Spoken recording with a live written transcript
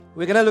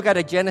We're going to look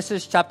at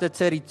Genesis chapter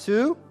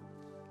 32.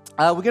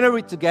 We're going to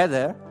read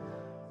together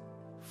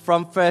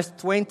from verse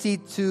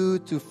 22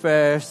 to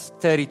verse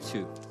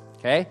 32.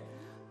 Okay?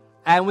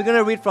 And we're going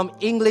to read from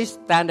English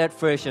Standard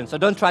Version. So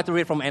don't try to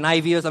read from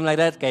NIV or something like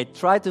that. Okay?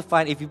 Try to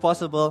find, if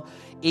possible,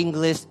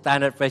 English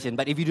Standard Version.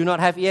 But if you do not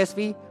have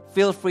ESV,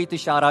 feel free to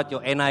shout out your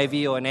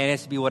NIV or an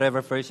NSB,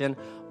 whatever version.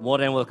 More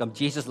than welcome.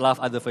 Jesus loves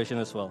other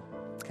versions as well.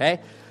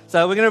 Okay?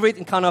 So we're going to read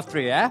in count of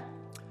three, yeah?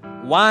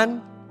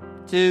 1,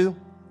 2,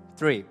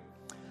 3.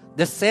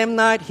 The same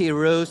night he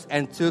rose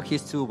and took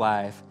his 2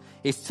 wives,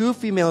 his 2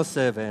 female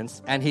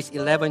servants, and his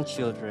 11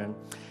 children,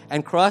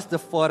 and crossed the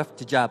ford of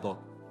the Jabbok.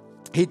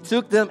 He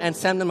took them and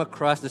sent them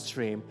across the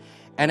stream,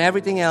 and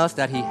everything else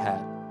that he had.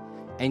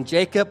 And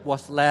Jacob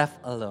was left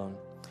alone.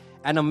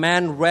 And a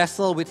man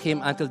wrestled with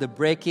him until the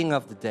breaking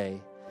of the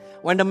day.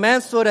 When the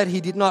man saw that he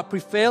did not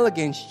prevail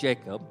against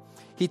Jacob,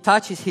 he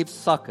touched his hip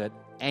socket,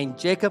 and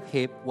Jacob's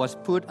hip was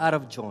put out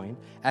of joint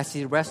as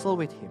he wrestled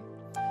with him.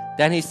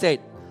 Then he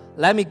said,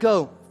 "Let me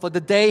go, for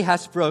the day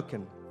has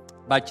broken."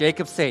 But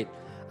Jacob said,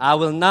 "I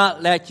will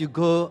not let you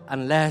go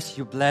unless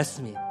you bless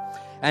me."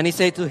 And he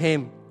said to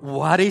him,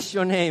 "What is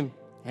your name?"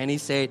 And he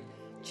said,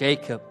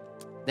 "Jacob."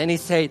 Then he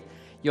said,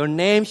 "Your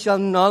name shall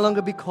no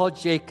longer be called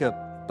Jacob,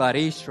 but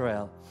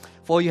Israel,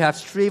 for you have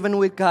striven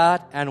with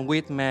God and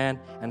with man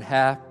and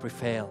have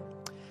prevailed."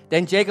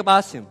 Then Jacob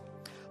asked him,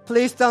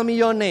 "Please tell me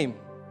your name."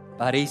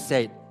 But he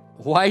said,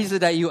 "Why is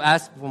it that you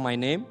ask for my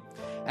name?"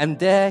 And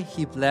there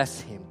he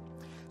blessed him.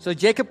 So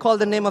Jacob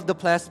called the name of the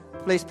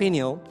place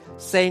Peniel,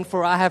 saying,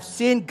 "For I have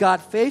seen God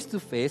face to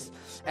face,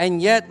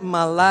 and yet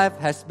my life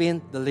has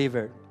been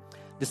delivered."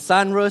 The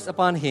sun rose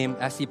upon him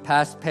as he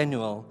passed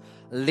Peniel,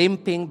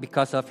 limping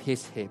because of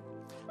his hip.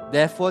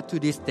 Therefore to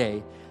this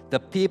day, the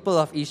people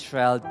of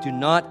Israel do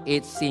not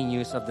eat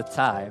sinews of the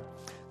thigh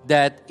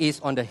that is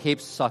on the hip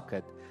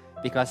socket,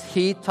 because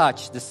he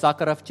touched the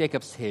socket of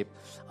Jacob's hip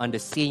on the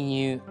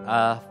sinew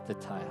of the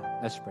thigh.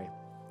 Let's pray.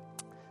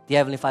 Dear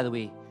Heavenly Father,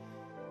 we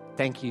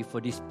thank you for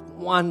this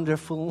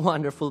wonderful,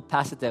 wonderful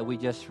passage that we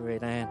just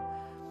read. And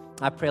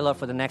I pray, Lord,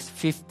 for the next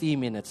 50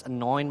 minutes,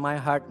 anoint my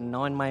heart,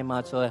 anoint my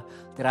mouth, so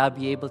that I'll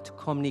be able to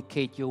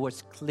communicate your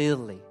words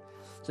clearly.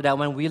 So that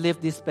when we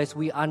leave this place,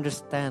 we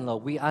understand,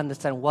 Lord, we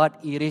understand what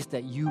it is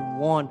that you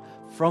want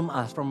from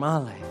us, from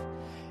our life.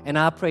 And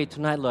I pray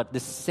tonight, Lord, the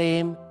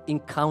same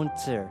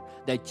encounter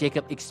that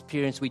Jacob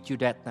experienced with you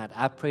that night.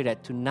 I pray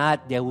that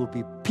tonight there will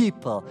be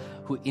people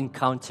who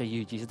encounter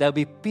you, Jesus. There will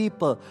be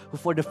people who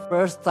for the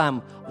first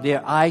time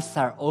their eyes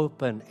are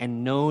open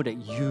and know that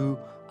you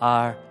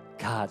are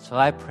God. So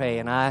I pray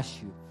and I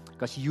ask you,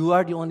 because you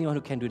are the only one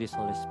who can do this,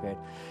 Holy Spirit.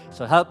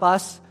 So help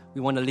us.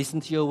 We want to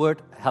listen to your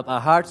word. Help our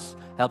hearts,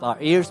 help our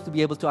ears to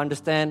be able to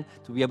understand,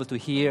 to be able to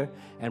hear,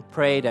 and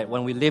pray that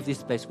when we leave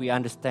this place, we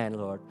understand,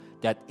 Lord,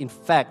 that in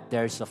fact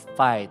there is a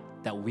fight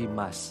that we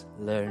must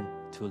learn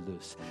to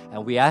lose.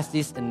 And we ask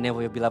this in the name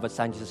of your beloved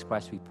Son, Jesus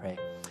Christ, we pray.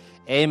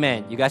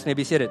 Amen. You guys may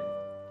be seated.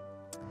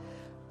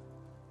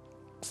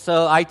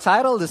 So I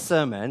titled the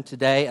sermon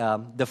today,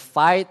 The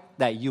Fight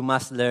That You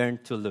Must Learn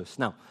to Lose.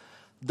 Now,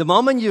 the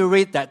moment you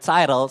read that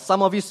title,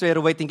 some of you straight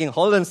away thinking,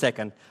 hold on a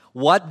second,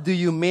 what do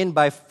you mean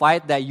by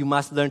fight that you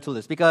must learn to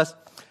lose? Because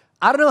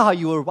I don't know how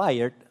you were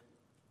wired.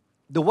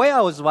 The way I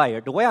was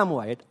wired, the way I'm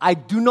wired, I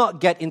do not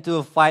get into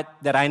a fight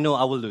that I know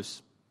I will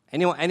lose.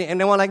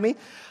 Anyone like me?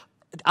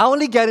 I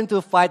only get into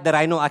a fight that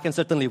I know I can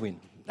certainly win.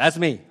 That's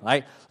me,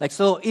 right?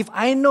 So if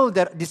I know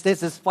that this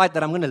is a fight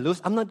that I'm going to lose,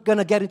 I'm not going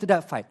to get into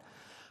that fight.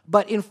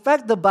 But in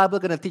fact, the Bible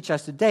is going to teach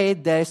us today,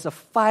 there's a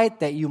fight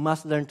that you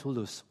must learn to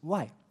lose.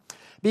 Why?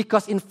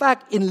 Because in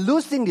fact, in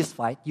losing this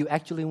fight, you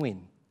actually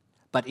win.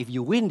 But if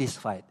you win this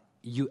fight,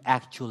 you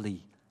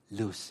actually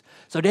lose.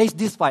 So there is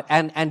this fight,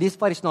 and this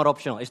fight is not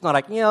optional. It's not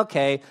like,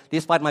 okay,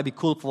 this fight might be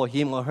cool for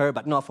him or her,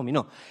 but not for me.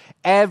 No.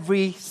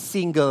 Every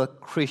single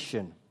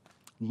Christian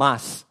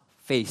must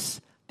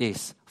face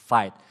this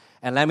fight.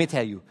 And let me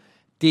tell you,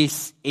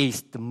 this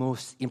is the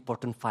most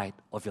important fight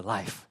of your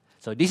life.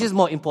 So this is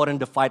more important,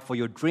 the fight for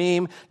your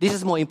dream. This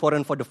is more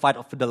important for the fight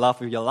of the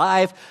love of your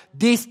life.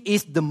 This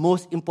is the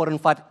most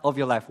important fight of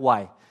your life.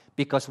 Why?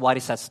 Because what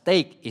is at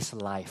stake is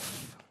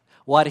life.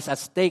 What is at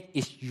stake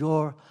is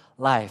your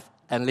life.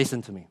 And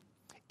listen to me.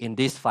 In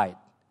this fight,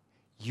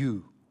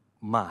 you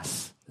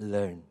must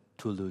learn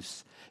to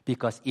lose.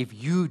 Because if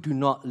you do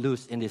not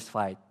lose in this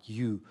fight,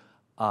 you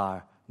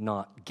are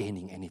not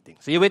gaining anything.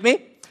 So you with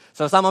me?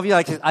 So some of you are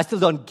like, I still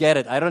don't get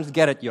it. I don't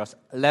get it yours.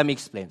 Let me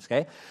explain,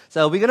 okay?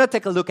 So we're going to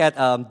take a look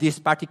at this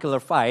particular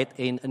fight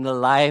in the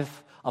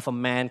life of a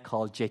man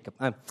called Jacob.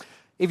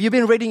 If you've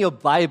been reading your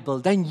Bible,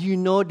 then you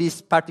know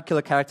this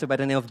particular character by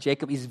the name of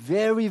Jacob is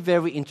very,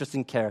 very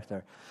interesting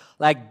character.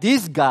 Like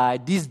this guy,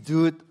 this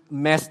dude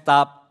messed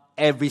up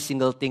every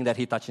single thing that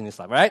he touched in his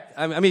life, right?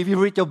 I mean, if you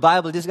read your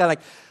Bible, this guy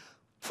like,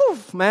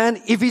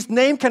 man, if his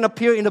name can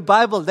appear in the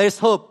Bible, there's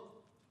hope.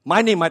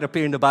 My name might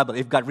appear in the Bible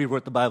if God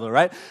rewrote the Bible,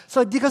 right?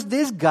 So because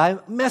this guy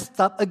messed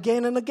up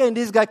again and again.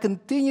 This guy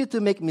continued to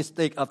make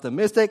mistake after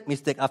mistake,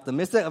 mistake after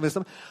mistake.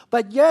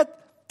 But yet,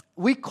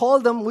 we call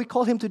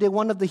him today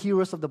one of the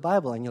heroes of the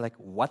Bible. And you're like,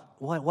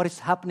 what is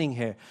happening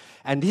here?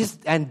 And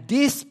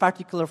this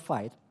particular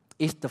fight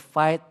is the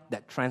fight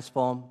that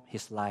transformed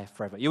his life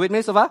forever. You with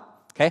me so far?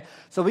 Okay.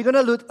 So we're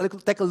going to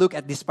take a look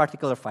at this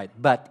particular fight.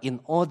 But in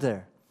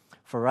order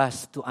for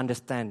us to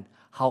understand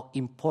how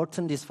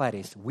important this fight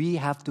is, we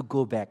have to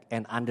go back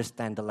and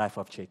understand the life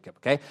of Jacob,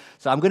 okay?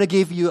 So I'm going to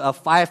give you a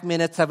 7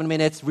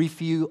 minutes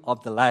review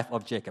of the life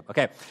of Jacob,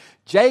 okay?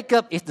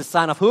 Jacob is the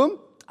son of whom?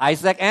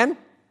 Isaac and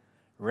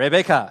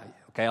Rebekah.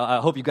 Okay,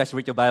 I hope you guys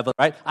read your Bible,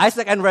 right?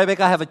 Isaac and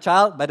Rebekah have a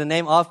child by the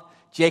name of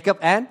Jacob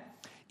and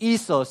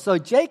Esau. So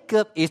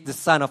Jacob is the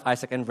son of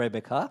Isaac and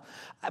Rebekah,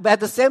 but at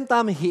the same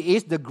time, he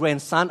is the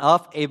grandson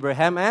of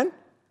Abraham and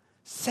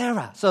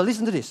Sarah. So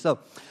listen to this.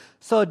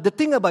 So the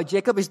thing about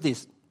Jacob is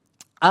this.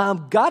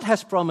 God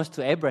has promised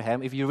to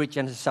Abraham, if you read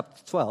Genesis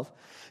chapter 12,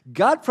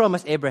 God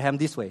promised Abraham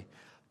this way.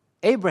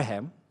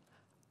 Abraham,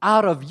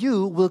 out of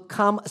you will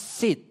come a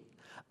seed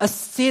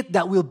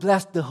that will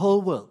bless the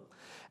whole world.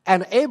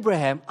 And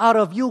Abraham, out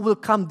of you will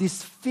come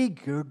this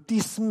figure,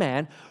 this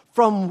man,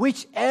 from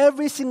which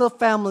every single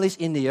family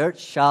in the earth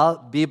shall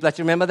be blessed.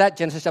 You remember that,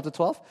 Genesis chapter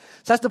 12? So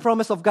that's the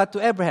promise of God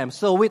to Abraham.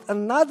 So with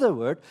another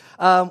word,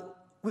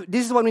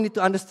 this is what we need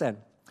to understand.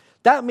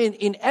 That means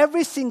in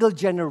every single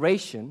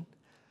generation,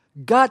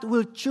 God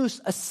will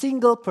choose a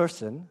single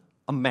person,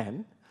 a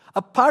man,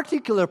 a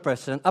particular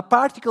person, a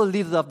particular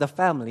leader of the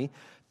family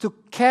to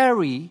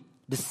carry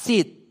the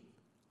seed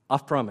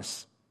of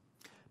promise.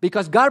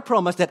 Because God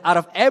promised that out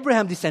of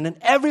Abraham's descendant,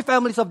 every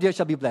family of the earth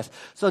shall be blessed.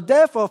 So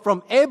therefore,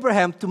 from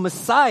Abraham to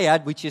Messiah,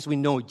 which is we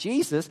know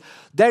Jesus,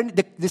 then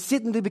the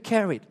seed will be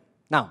carried.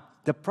 Now,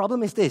 the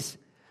problem is this.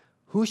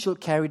 Who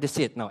should carry the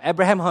seed? Now,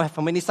 Abraham had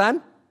how many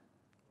sons?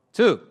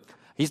 2.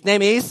 His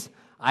name is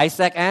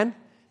Isaac and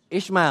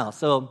Ishmael.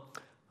 So,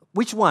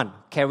 which one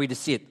carried the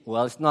seed?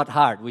 Well, it's not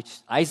hard. Which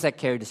Isaac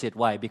carried the seed.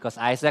 Why? Because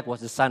Isaac was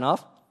the son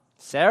of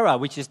Sarah,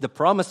 which is the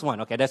promised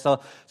one. Okay, that's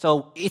all.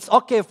 So it's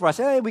okay for us.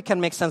 We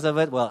can make sense of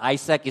it. Well,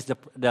 Isaac is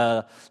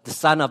the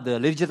son of the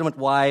legitimate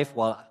wife,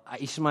 while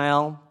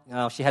Ishmael,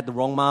 she had the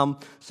wrong mom.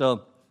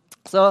 So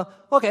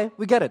okay,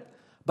 we get it.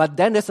 But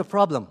then there's a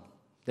problem.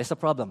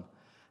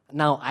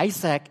 Now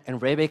Isaac and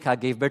Rebekah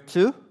gave birth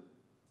to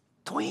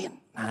twin.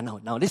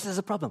 No, this is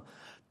a problem.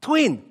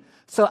 Twin.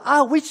 So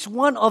which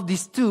one of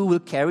these two will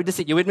carry the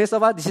seed? You with me so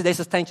far? There's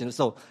a tension.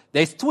 So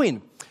there's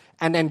twin.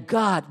 And then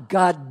God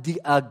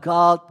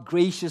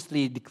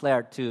graciously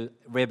declared to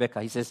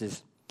Rebekah, he says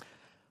this,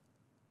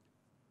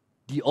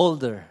 the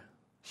older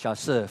shall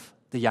serve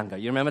the younger.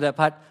 You remember that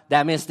part?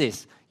 That means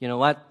this. You know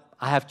what?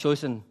 I have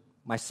chosen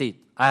my seed.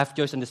 I have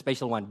chosen the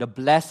special one. The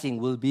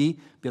blessing will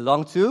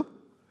belong to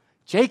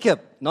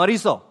Jacob, not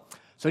Esau.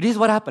 So this is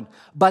what happened.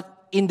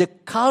 But in the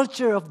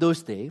culture of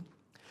those days,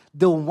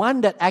 the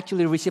one that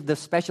actually received the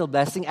special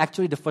blessing,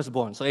 actually the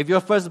firstborn. So if you're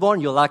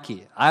firstborn, you're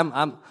lucky.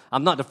 I'm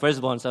not the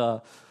firstborn,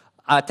 so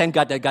thank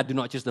God that God do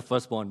not choose the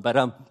firstborn.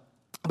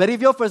 But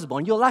if you're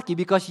firstborn, you're lucky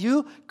because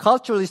you,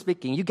 culturally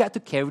speaking, you get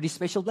to carry this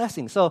special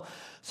blessing. So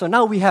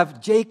now we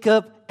have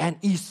Jacob and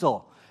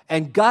Esau.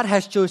 And God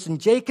has chosen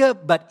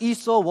Jacob, but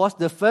Esau was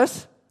the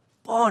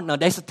firstborn. Now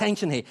there's a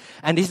tension here.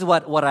 And this is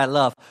what I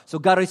love. So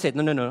God already said,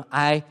 no,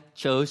 I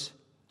chose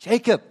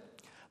Jacob.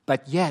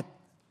 But yet,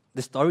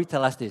 the story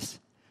tells us this.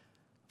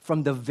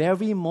 From the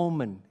very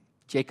moment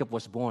Jacob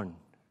was born,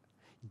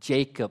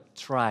 Jacob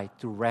tried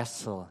to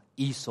wrestle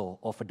Esau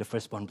over the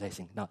firstborn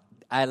blessing. Now,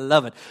 I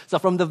love it. So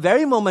from the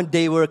very moment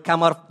they were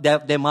come out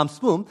of their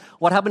mom's womb,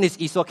 what happened is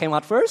Esau came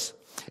out first.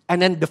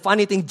 And then the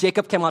funny thing,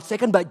 Jacob came out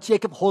second, but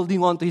Jacob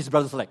holding on to his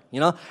brother's leg,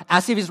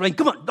 as if he's saying,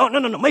 come on,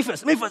 no, me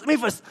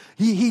first.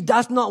 He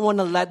does not want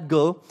to let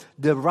go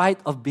the right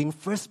of being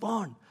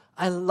firstborn.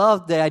 I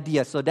love the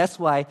idea. So that's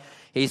why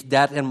his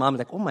dad and mom are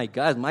like, oh my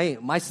God,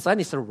 my son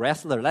is a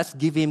wrestler. Let's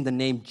give him the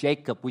name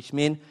Jacob, which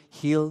means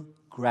heel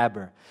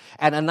grabber.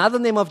 And another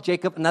meaning of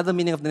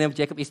the name of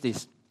Jacob is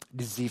this,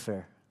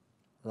 deceiver,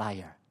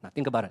 liar. Now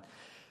think about it.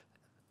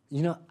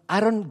 I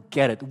don't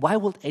get it. Why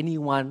would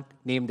anyone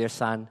name their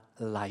son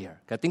a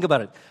liar? Okay, think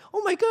about it.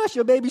 Oh my gosh,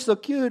 your baby's so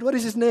cute. What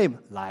is his name?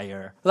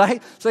 Liar.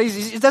 Right? So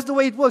that's the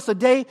way it works. So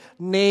they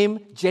name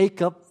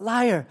Jacob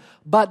liar.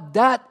 But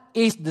that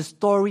is the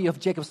story of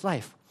Jacob's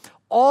life.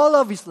 All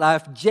of his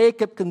life,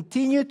 Jacob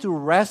continued to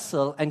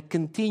wrestle and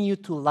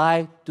continued to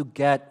lie to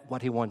get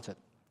what he wanted.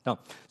 No.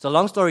 So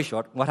long story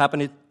short, what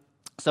happened is,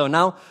 so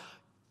now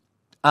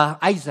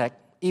Isaac,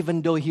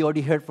 even though he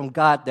already heard from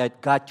God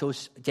that God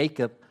chose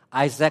Jacob,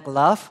 Isaac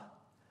loved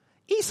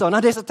Esau. Now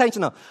there's a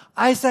tension now.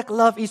 Isaac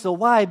loved Esau.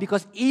 Why?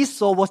 Because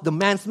Esau was the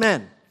man's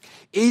man.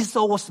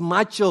 Esau was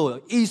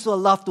macho. Esau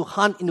loved to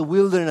hunt in the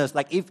wilderness.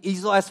 Like if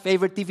Esau's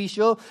favorite TV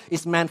show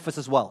is Man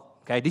vs. Wild.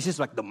 Okay, this is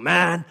like the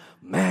man.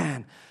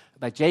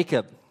 But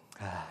Jacob,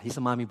 he's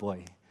a mommy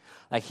boy.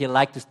 Like he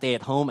liked to stay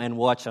at home and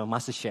watch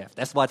MasterChef.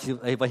 That's what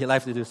he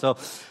likes to do.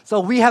 So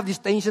we have this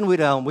tension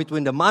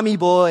between the mommy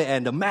boy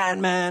and the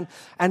man.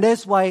 And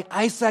that's why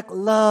Isaac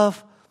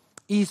loved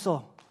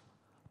Esau.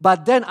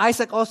 But then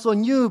Isaac also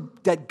knew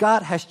that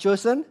God has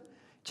chosen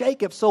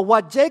Jacob. So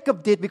what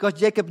Jacob did, because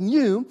Jacob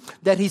knew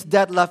that his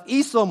dad loved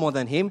Esau more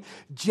than him,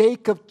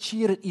 Jacob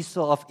cheated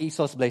Esau of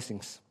Esau's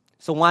blessings.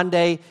 So one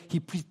day, he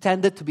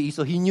pretended to be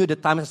Esau. He knew the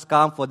time has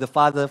come for the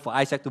father, for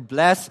Isaac, to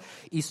bless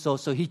Esau.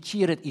 So he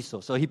cheated Esau.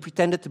 So he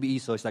pretended to be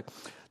Esau. He's like,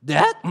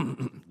 Dad,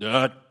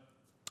 Dad,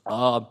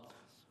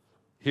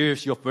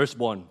 here's your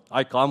firstborn.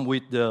 I come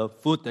with the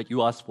food that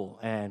you asked for.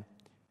 And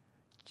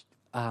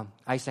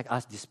Isaac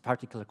asked this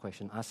particular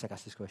question. Isaac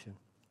asked this question.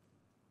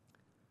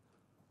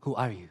 Who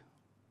are you?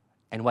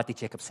 And what did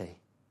Jacob say?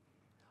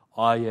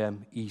 I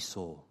am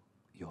Esau,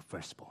 your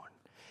firstborn.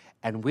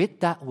 And with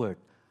that word,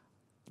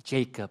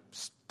 Jacob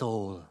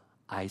stole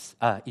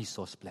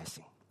Esau's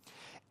blessing.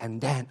 And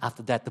then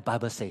after that, the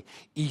Bible says,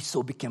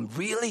 Esau became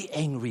really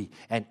angry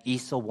and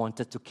Esau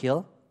wanted to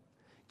kill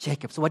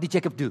Jacob. So what did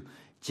Jacob do?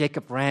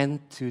 Jacob ran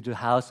to the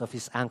house of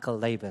his uncle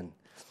Laban.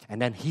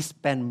 And then he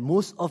spent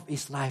most of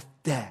his life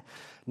there.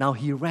 Now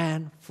he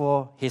ran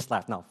for his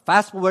life. Now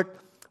fast forward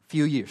a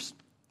few years.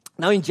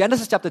 Now in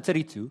Genesis chapter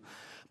 32,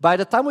 by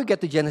the time we get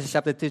to Genesis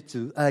chapter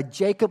 32,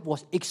 Jacob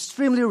was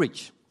extremely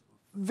rich.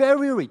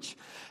 Very rich.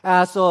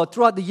 So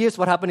throughout the years,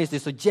 what happened is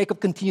this. So Jacob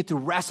continued to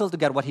wrestle to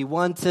get what he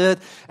wanted.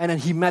 And then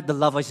he met the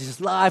love of his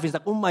life. He's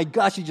like, oh my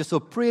gosh, you're just so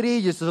pretty.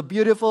 You're so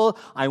beautiful.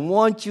 I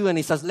want you. And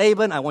he says,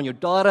 Laban, I want your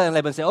daughter. And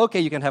Laban said, okay,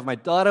 you can have my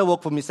daughter.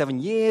 Work for me 7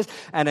 years.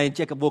 And then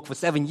Jacob worked for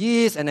 7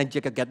 years. And then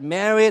Jacob got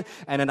married.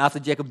 And then after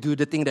Jacob do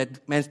the thing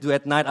that men do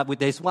at night up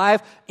with his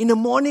wife, in the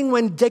morning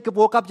when Jacob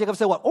woke up, Jacob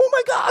said, what? Oh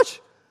my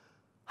gosh,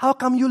 how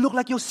come you look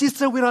like your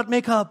sister without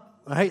makeup?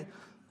 Right?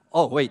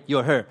 Oh, wait,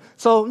 you're her.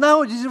 So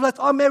now you realize,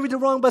 I married the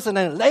wrong person.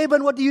 And then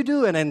Laban, what do you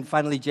do? And then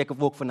finally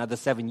Jacob worked for another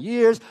 7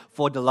 years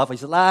for the love of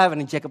his life.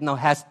 And then Jacob now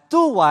has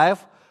 2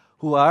 wives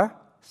who are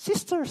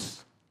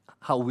sisters.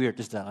 How weird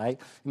is that, right?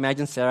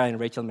 Imagine Sarah and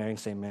Rachel marrying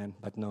the same man.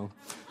 But no,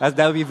 that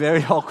would be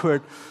very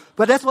awkward.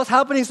 But that's what's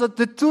happening. So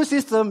the 2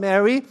 sisters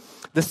marry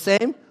the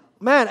same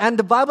man. And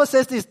the Bible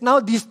says this. Now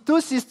these 2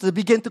 sisters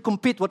begin to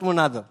compete with one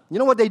another. You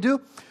know what they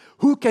do?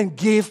 Who can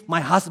give my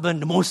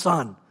husband the most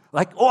son?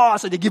 Like, oh,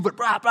 so they give it,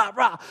 blah, blah,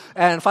 blah.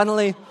 And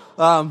finally,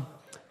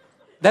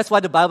 that's why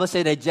the Bible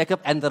says that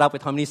Jacob ended up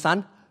with how many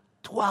sons?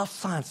 12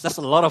 sons. That's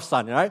a lot of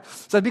sons, right?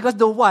 So because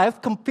the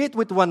wife compete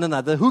with one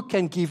another, who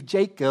can give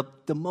Jacob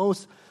the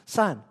most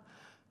son?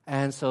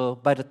 And so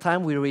by the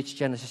time we reach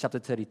Genesis chapter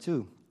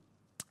 32,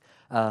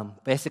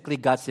 basically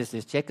God says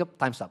this, Jacob,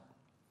 time's up.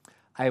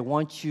 I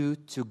want you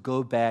to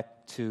go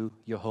back to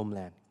your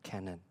homeland,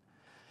 Canaan.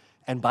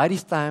 And by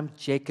this time,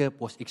 Jacob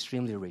was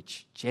extremely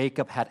rich.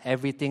 Jacob had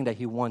everything that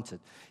he wanted.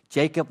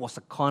 Jacob was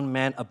a con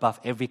man above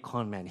every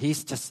con man.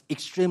 He's just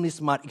extremely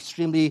smart,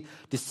 extremely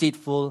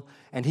deceitful,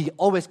 and he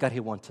always got what he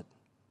wanted.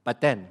 But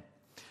then,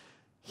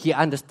 he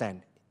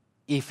understands,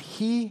 if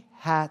he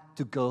had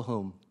to go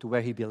home to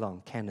where he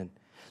belonged, Canaan,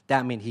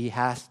 that means he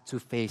has to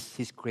face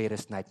his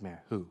greatest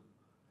nightmare. Who?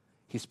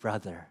 His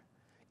brother,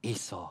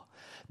 Esau.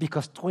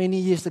 Because 20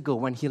 years ago,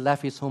 when he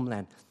left his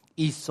homeland,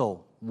 Esau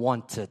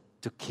wanted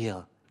to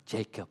kill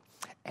Jacob.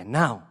 And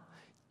now,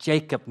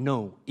 Jacob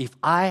knows, if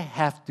I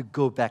have to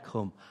go back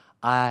home,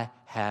 I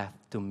have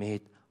to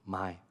meet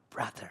my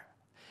brother.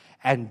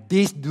 And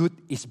this dude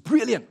is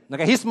brilliant.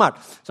 Okay, he's smart.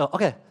 So,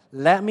 okay,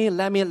 let me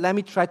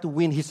try to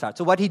win his heart.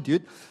 So what he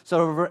did,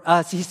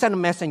 he sent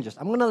messengers.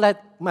 I'm going to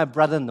let my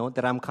brother know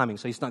that I'm coming,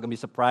 so he's not going to be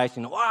surprised.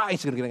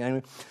 He's going to get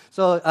angry.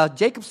 So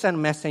Jacob sent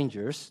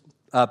messengers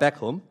back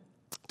home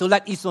to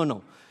let Esau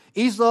know.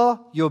 Esau,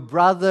 your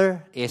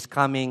brother is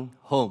coming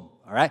home.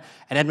 All right?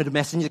 And then when the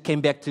messenger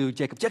came back to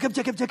Jacob,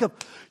 Jacob,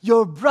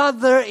 your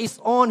brother is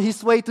on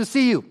his way to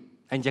see you.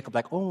 And Jacob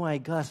like, oh my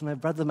gosh, my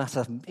brother must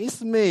have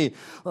missed me.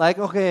 Like,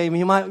 okay,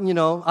 he might,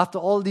 after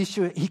all this,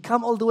 he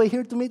come all the way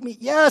here to meet me?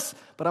 Yes,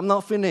 but I'm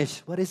not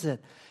finished. What is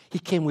it? He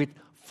came with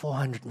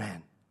 400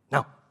 men.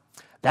 Now,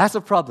 that's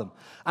a problem.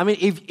 I mean,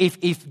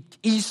 if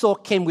Esau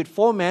came with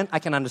 4 men, I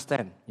can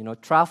understand.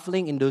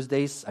 Traveling in those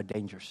days are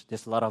dangerous.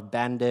 There's a lot of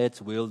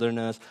bandits,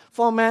 wilderness.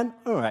 4 men,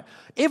 all right.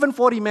 Even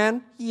 40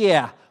 men,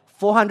 yeah.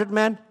 400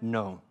 men?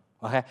 No.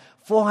 Okay?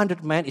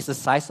 400 men is the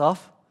size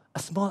of a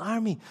small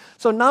army.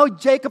 So now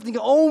Jacob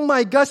thinking, oh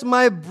my gosh,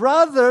 my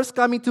brother's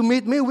coming to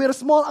meet me with a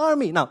small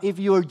army. Now, if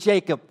you're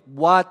Jacob,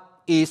 what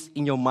is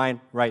in your mind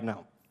right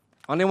now?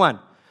 Only one.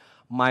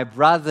 My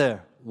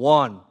brother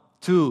want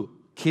to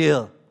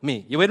kill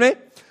me. You with me?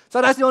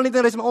 So that's the only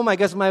thing that's, oh my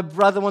gosh, my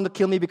brother want to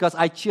kill me because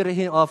I cheated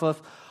him off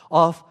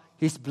of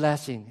his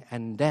blessing.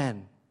 And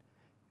then,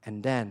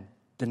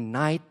 the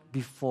night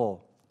before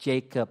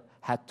Jacob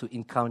had to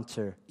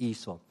encounter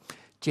Esau,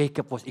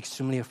 Jacob was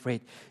extremely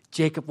afraid.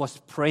 Jacob was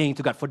praying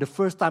to God for the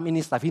first time in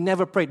his life. He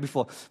never prayed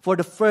before. For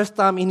the first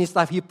time in his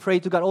life, he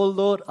prayed to God, oh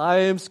Lord, I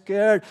am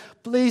scared.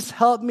 Please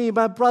help me.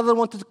 My brother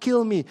wanted to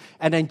kill me.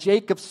 And then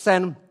Jacob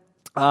sent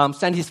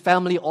his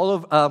family all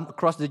over,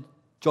 across the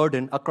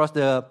Jordan, across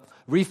the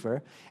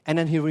river, and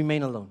then he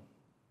remained alone.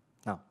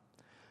 Now,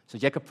 so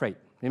Jacob prayed.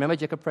 Remember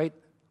Jacob prayed?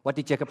 What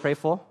did Jacob pray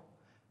for?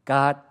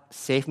 God,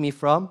 save me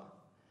from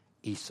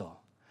Esau.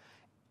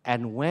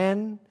 And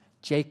when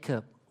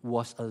Jacob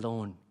was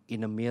alone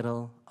in the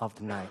middle of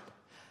the night,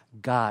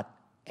 God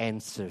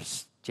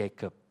answers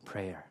Jacob's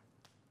prayer.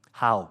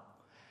 How?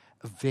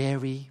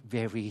 Very,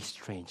 very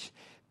strange.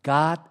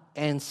 God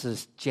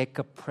answers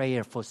Jacob's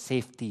prayer for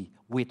safety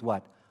with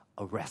what?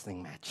 A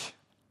wrestling match.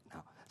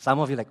 Now, some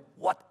of you are like,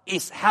 what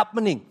is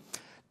happening?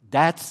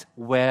 That's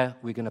where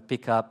we're going to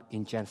pick up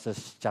in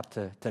Genesis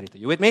chapter 32.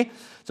 You with me?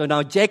 So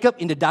now Jacob,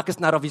 in the darkest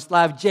night of his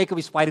life, Jacob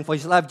is fighting for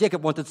his life.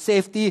 Jacob wanted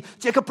safety.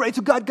 Jacob prayed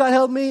to God, God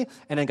help me.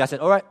 And then God said,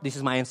 all right, this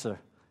is my answer.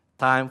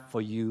 Time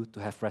for you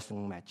to have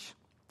wrestling match.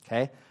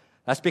 Okay?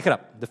 Let's pick it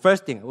up. The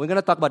first thing, we're going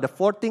to talk about the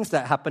 4 things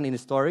that happen in the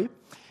story.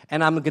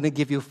 And I'm going to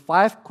give you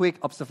 5 quick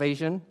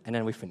observations, and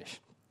then we finish.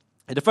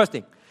 And the first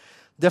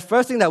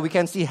thing that we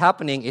can see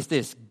happening is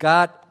this.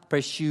 God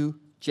pursue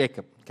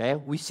Jacob. Okay?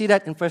 We see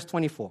that in verse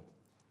 24.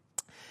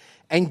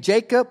 And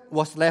Jacob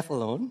was left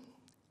alone,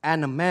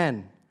 and a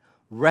man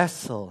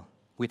wrestled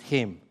with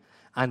him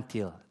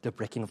until the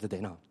breaking of the day.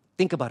 Now,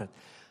 think about it.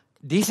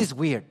 This is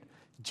weird.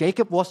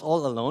 Jacob was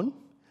all alone.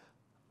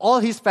 All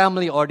his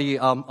family already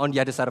on the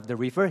other side of the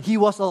river. He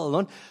was all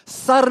alone.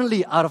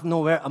 Suddenly, out of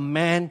nowhere, a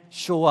man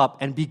showed up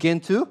and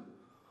began to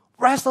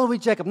wrestle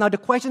with Jacob. Now, the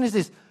question is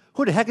this.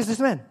 Who the heck is this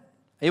man?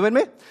 Are you with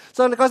me?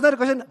 So, now the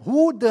question,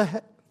 who the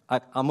heck? I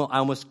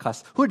almost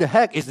cussed. Who the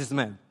heck is this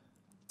man?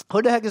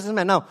 Who the heck is this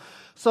man? Now,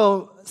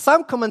 so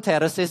some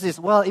commentators say this,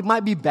 well, it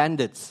might be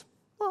bandits.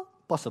 Well,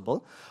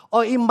 possible.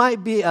 Or it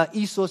might be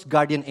Esau's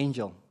guardian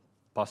angel.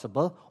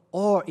 Possible.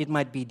 Or it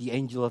might be the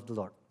angel of the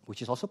Lord,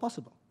 which is also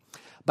possible.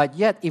 But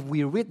yet, if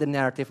we read the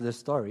narrative of the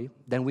story,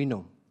 then we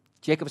know.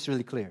 Jacob's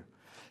really clear.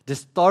 The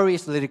story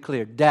is really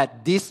clear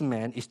that this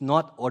man is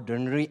not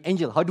ordinary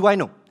angel. How do I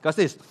know? Because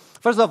this.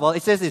 First of all,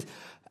 it says this.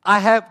 I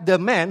have the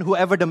man,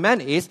 whoever the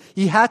man is,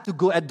 he had to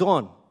go at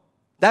dawn.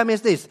 That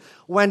means this.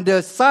 When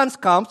the sun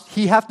comes,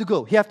 he have to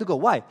go. He have to go.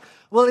 Why?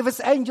 Well, if it's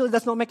angel, it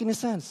does not make any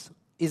sense.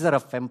 Is that a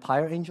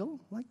vampire angel?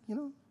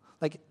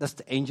 Like does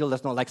the angel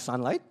does not like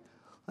sunlight?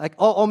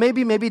 Or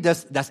maybe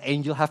does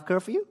angel have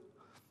curfew?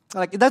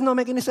 It does not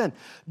make any sense.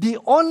 The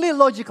only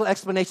logical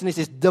explanation is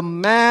this. The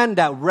man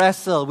that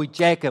wrestled with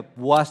Jacob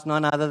was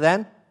none other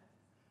than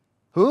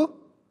who?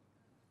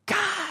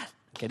 God.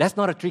 Okay, that's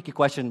not a tricky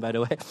question, by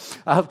the way.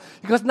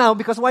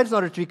 Because why it's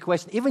not a tricky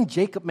question? Even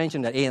Jacob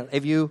mentioned that.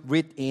 If you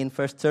read in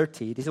verse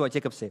 30, this is what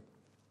Jacob said.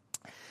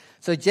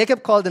 So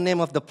Jacob called the name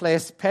of the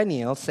place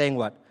Peniel, saying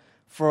what?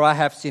 For I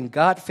have seen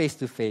God face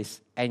to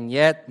face, and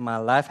yet my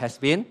life has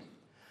been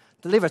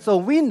delivered. So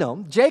we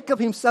know, Jacob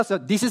himself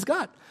said, this is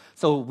God.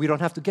 So we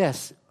don't have to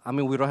guess.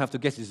 We don't have to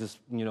guess. This is,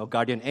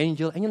 guardian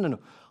angel. And no.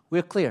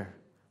 We're clear.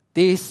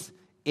 This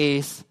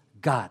is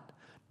God.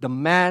 The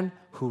man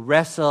who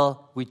wrestled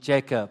with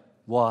Jacob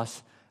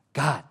was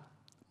God.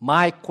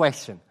 My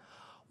question,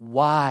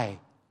 why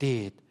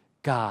did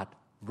God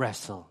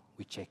wrestle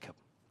with Jacob?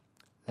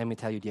 Let me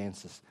tell you the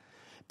answers.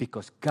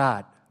 Because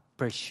God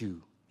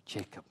pursued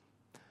Jacob.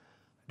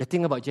 The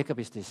thing about Jacob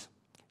is this.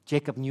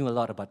 Jacob knew a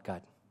lot about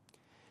God.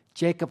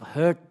 Jacob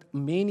heard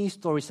many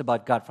stories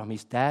about God from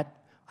his dad,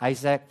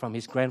 Isaac, from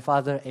his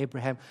grandfather,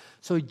 Abraham.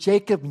 So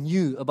Jacob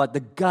knew about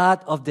the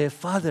God of their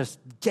fathers.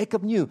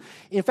 Jacob knew.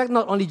 In fact,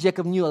 not only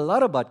Jacob knew a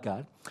lot about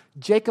God,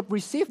 Jacob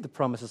received the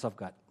promises of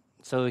God.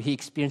 So he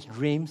experienced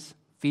dreams,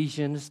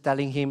 visions,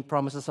 telling him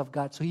promises of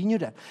God. So he knew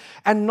that.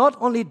 And not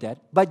only that,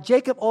 but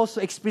Jacob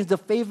also experienced the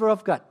favor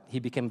of God. He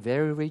became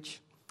very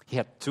rich. He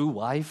had 2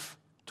 wives,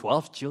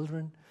 12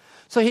 children.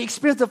 So he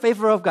experienced the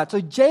favor of God.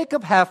 So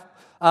Jacob have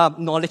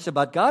knowledge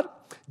about God.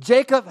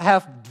 Jacob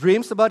have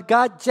dreams about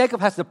God.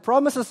 Jacob has the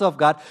promises of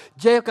God.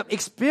 Jacob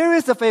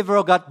experienced the favor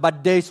of God.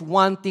 But there is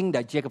one thing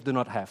that Jacob do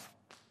not have.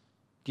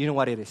 Do you know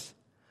what it is?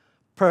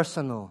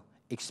 Personal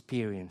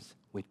experience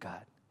with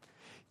God.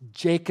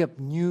 Jacob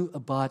knew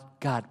about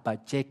God,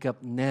 but Jacob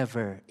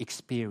never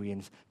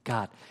experienced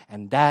God.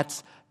 And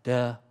that's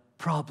the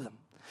problem.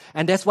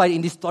 And that's why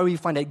in this story we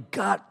find that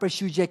God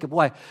pursued Jacob.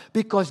 Why?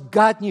 Because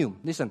God knew,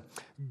 listen,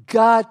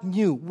 God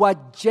knew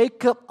what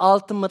Jacob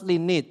ultimately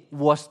needed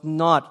was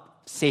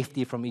not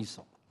safety from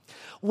Esau.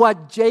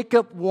 What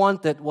Jacob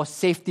wanted was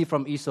safety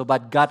from Esau,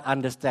 but God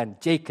understands,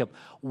 Jacob,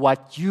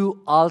 what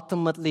you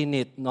ultimately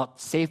need, not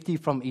safety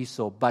from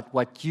Esau, but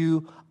what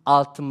you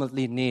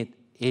ultimately need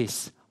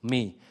is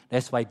me.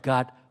 That's why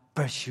God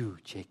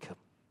pursued Jacob.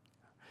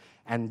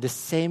 And the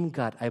same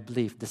God, I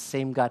believe, the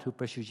same God who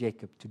pursued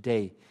Jacob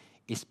today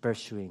is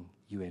pursuing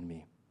you and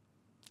me.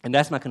 And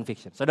that's my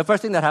conviction. So the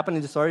first thing that happened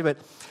in the story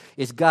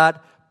is God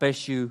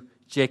pursued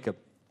Jacob.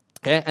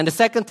 Okay? And the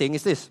second thing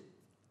is this.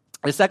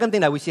 The second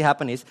thing that we see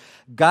happen is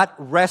God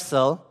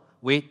wrestled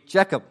with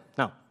Jacob.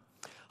 Now,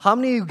 how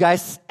many of you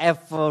guys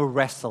ever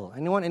wrestle?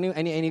 Anyone?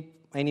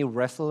 Any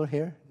wrestler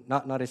here?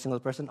 Not a single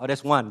person? Oh,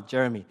 there's one,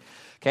 Jeremy.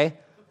 Okay?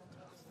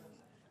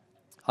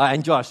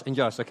 And Josh.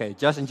 Okay,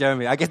 Josh and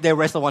Jeremy. I guess they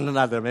wrestle one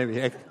another,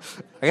 maybe. I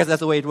guess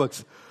that's the way it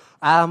works.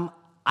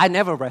 I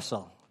never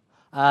wrestle.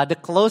 The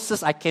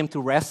closest I came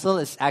to wrestle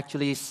is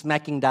actually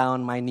smacking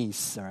down my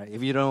niece. All right?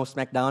 If you don't know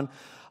smack down,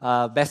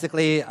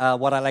 basically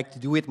what I like to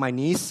do with my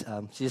niece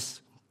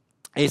is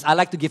I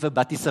like to give her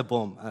Batista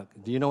bomb.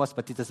 Do you know what's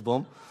Batista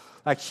bomb?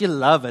 Like, she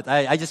loved it.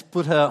 I just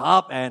put her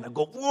up and I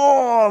go,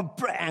 whoa,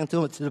 bang,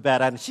 to the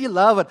bed. And she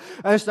loved it.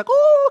 And she's like,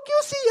 oh,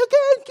 QC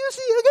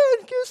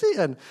again,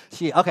 QC. And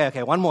she,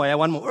 okay, one more.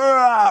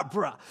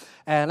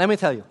 And let me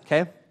tell you,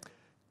 okay?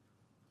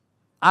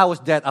 I was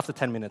dead after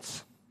 10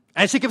 minutes.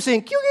 And she kept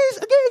saying,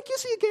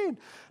 QC again.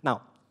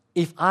 Now,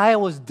 if I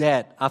was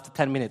dead after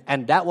 10 minutes,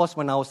 and that was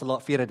when I was a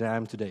lot fitter than I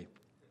am today.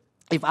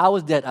 If I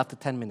was dead after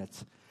 10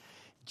 minutes,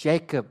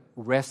 Jacob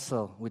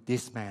wrestled with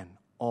this man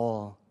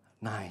all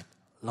night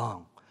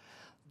long.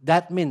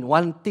 That means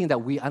one thing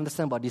that we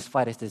understand about this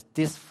fight is this.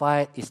 This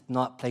fight is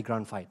not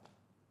playground fight.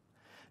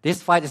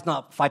 This fight is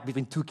not fight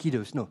between two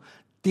kiddos. No.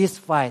 This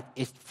fight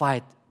is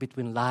fight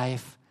between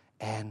life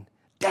and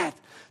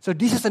death. So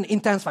this is an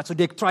intense fight. So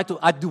they try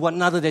to outdo one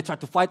another. They try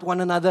to fight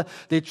one another.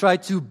 They try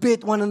to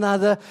beat one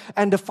another.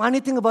 And the funny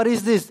thing about it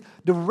is this.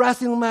 The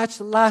wrestling match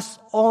lasts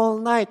all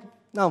night.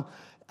 Now,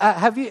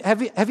 have you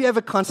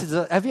ever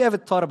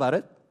thought about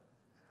it?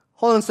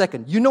 Hold on a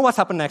second. You know what's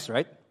happened next,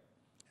 right?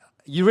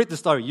 You read the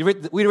story.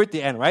 We read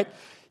the end, right?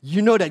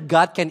 You know that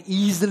God can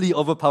easily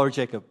overpower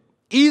Jacob.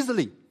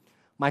 Easily.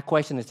 My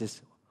question is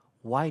this.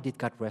 Why did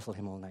God wrestle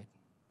him all night?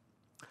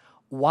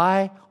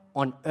 Why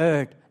on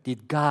earth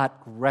did God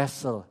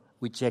wrestle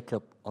with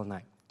Jacob all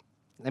night?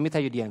 Let me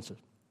tell you the answer.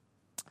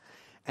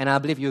 And I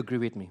believe you agree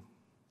with me.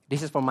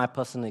 This is from my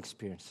personal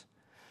experience.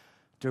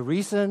 The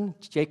reason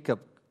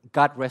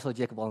God wrestled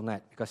Jacob all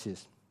night,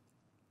 because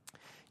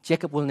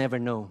Jacob will never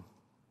know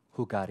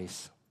who God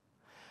is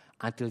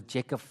until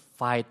Jacob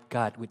fight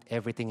God with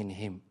everything in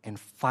him and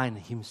find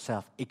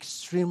himself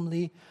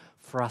extremely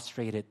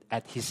frustrated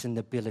at his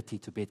inability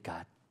to beat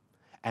God.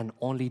 And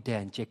only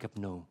then Jacob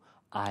know,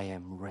 I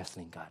am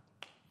wrestling God.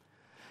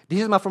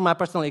 This is from my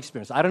personal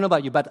experience. I don't know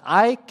about you, but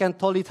I can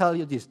totally tell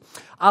you this.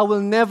 I will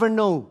never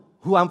know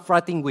who I'm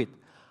fighting with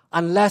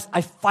unless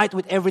I fight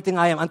with everything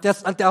I am, until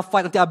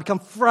I become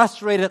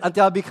frustrated,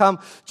 until I become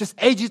just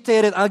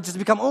agitated, I just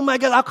become, oh my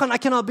God, I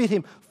cannot beat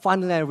him.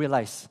 Finally, I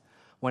realize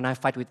when I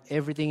fight with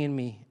everything in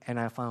me and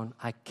I found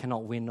I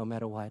cannot win no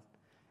matter what,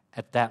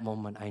 at that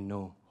moment I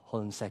know,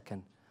 hold on a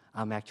second,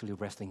 I'm actually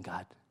wrestling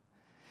God.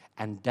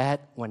 And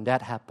when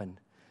that happened,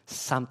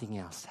 something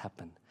else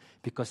happened.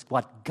 Because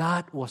what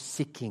God was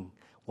seeking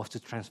was to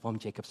transform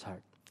Jacob's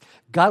heart.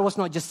 God was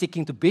not just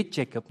seeking to beat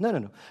Jacob.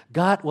 No.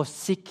 God was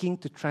seeking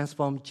to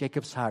transform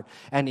Jacob's heart.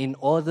 And in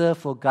order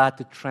for God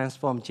to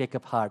transform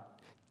Jacob's heart,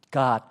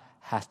 God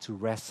has to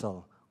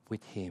wrestle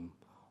with him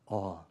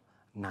all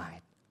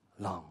night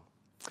long.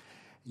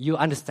 You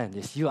understand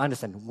this. You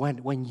understand.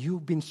 When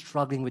you've been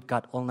struggling with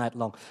God all night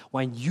long,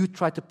 when you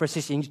try to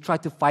persist and you try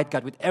to fight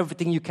God with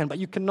everything you can, but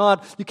you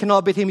cannot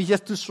beat him. He's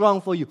just too strong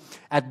for you.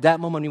 At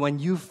that moment, when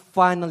you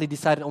finally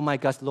decided, oh my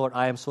gosh, Lord,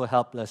 I am so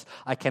helpless.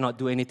 I cannot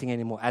do anything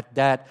anymore. At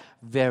that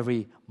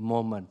very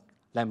moment,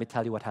 let me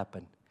tell you what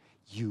happened.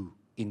 You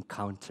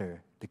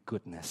encounter the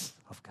goodness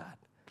of God.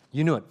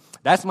 You know it.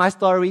 That's my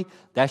story.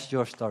 That's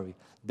your story.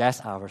 That's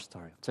our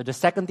story. So the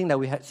second thing that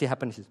we see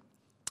happen is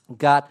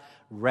God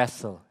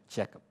wrestled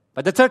Jacob.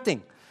 But the third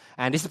thing,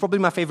 and this is probably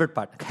my favorite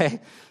part,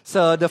 okay?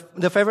 So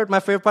my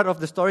favorite part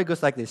of the story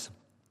goes like this.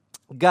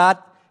 God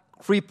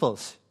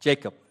cripples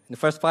Jacob. In the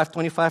first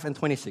 25 and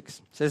 26.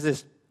 It says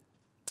this.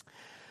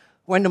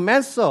 When the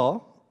man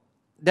saw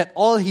that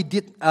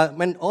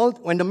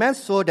when the man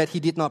saw that he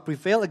did not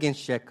prevail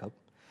against Jacob,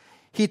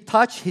 he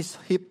touched his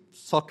hip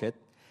socket,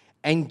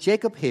 and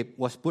Jacob's hip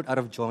was put out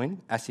of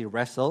joint as he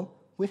wrestled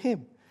with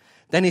him.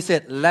 Then he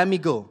said, let me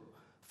go,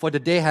 for the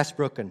day has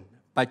broken.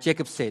 But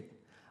Jacob said,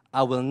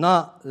 I will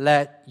not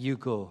let you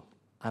go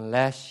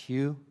unless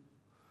you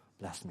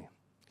bless me.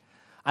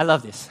 I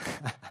love this.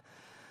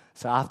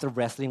 So after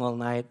wrestling all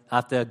night,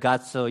 after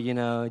God saw,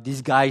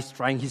 this guy is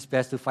trying his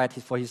best to fight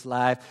for his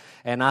life.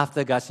 And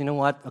after God said, you know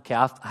what? Okay,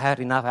 I had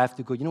enough. I have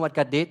to go. You know what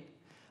God did?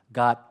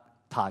 God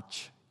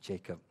touched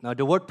Jacob. Now,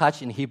 the word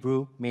touch in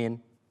Hebrew means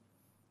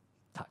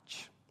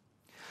touch.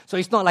 So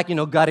it's not like,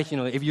 God is,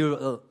 if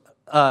you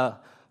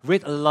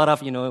read a lot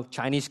of,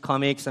 Chinese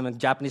comics and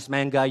Japanese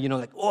manga,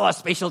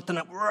 spatial turn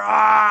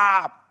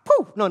up,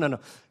 poof. No.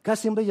 God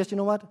simply just, you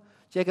know what?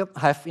 Jacob, I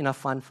have enough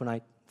fun for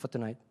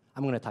tonight.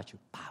 I'm going to touch you.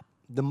 Pop.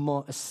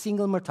 A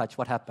single more touch,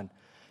 what happened?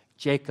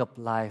 Jacob's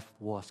life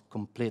was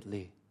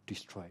completely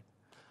destroyed.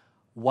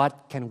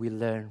 What can we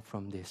learn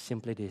from this?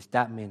 Simply this.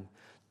 That means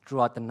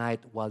throughout the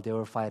night while they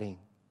were fighting,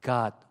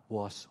 God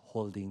was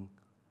holding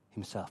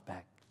himself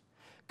back.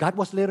 God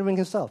was delivering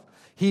himself.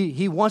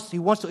 He wants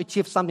to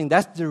achieve something.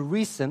 That's the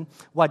reason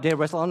why they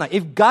wrestled all night.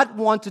 If God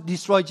wanted to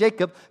destroy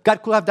Jacob,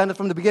 God could have done it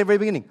from the very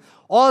beginning.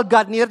 All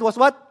God needed was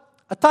what?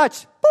 A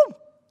touch. Boom.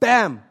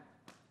 Bam.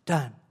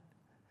 Done.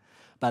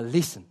 But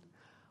listen,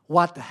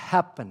 what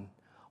happened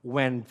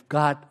when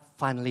God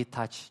finally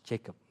touched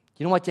Jacob?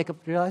 You know what Jacob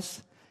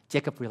realized?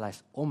 Jacob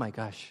realized, oh my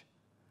gosh,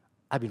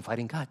 I've been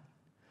fighting God.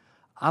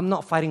 I'm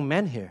not fighting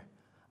man here.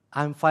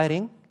 I'm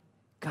fighting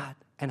God.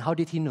 And how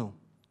did he know?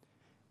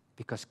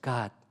 Because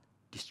God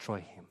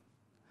destroyed him.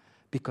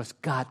 Because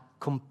God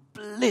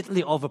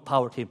completely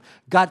overpowered him.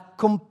 God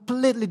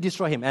completely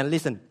destroyed him. And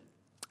listen,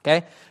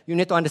 okay, you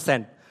need to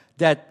understand,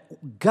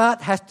 that God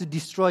has to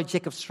destroy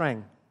Jacob's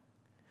strength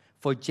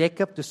for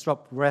Jacob to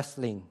stop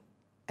wrestling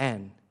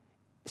and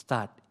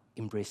start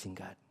embracing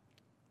God.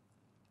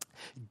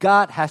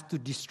 God has to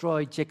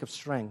destroy Jacob's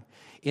strength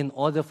in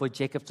order for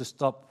Jacob to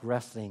stop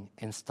wrestling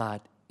and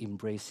start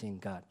embracing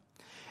God.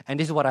 And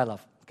this is what I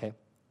love, okay?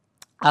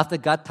 After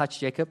God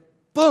touched Jacob,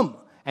 boom!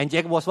 And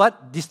Jacob was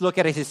what?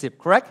 Dislocated his hip,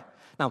 correct?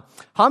 Now,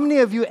 how many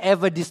of you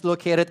ever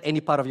dislocated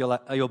any part of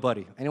your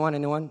body?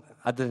 Anyone?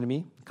 Other than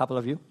me? A couple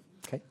of you?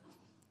 Okay.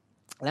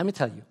 Let me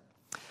tell you.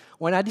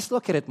 When I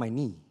dislocated my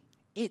knee,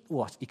 it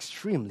was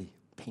extremely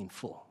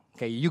painful.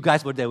 Okay, you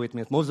guys were there with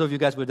me. Most of you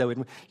guys were there with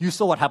me. You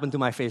saw what happened to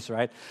my face,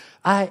 right?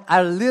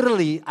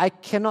 I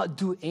cannot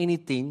do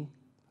anything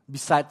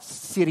besides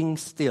sitting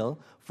still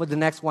for the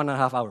next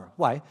 1.5 hours.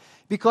 Why?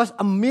 Because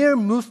a mere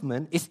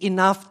movement is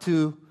enough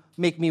to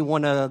make me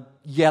want to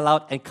yell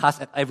out and cuss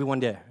at everyone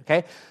there,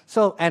 okay?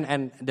 So,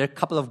 and there are a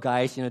couple of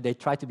guys, they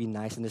try to be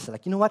nice, and they say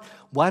like, you know what?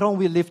 Why don't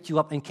we lift you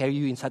up and carry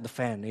you inside the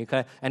fan,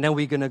 okay? And then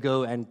we're going to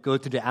go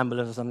to the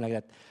ambulance or something like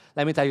that.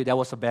 Let me tell you, that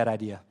was a bad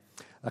idea.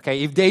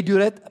 Okay, if they do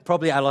that,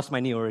 probably I lost my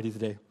knee already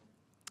today.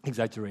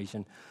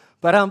 Exaggeration.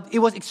 But it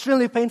was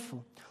extremely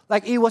painful.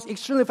 Like, it was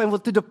extremely painful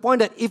to the point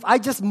that if I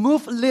just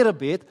move a little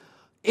bit,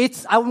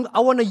 I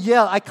want to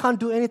yell. I can't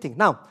do anything.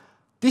 Now,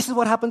 this is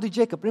what happened to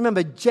Jacob.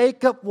 Remember,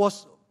 Jacob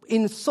was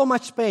in so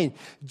much pain.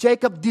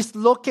 Jacob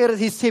dislocated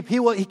his hip.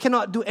 He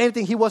cannot do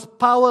anything. He was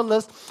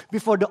powerless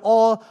before the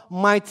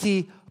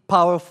almighty,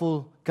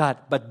 powerful God.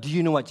 But do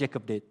you know what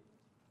Jacob did?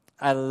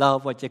 I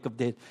love what Jacob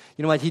did.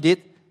 You know what he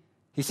did?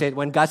 He said,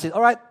 when God said,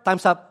 all right,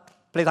 time's up,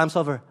 playtime's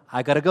over,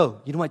 I got to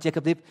go. You know what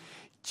Jacob did?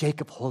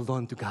 Jacob hold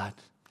on to God.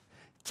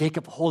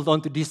 Jacob hold on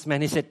to this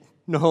man. He said,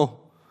 no,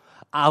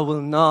 I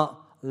will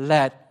not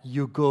let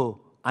you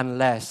go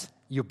unless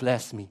you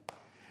bless me.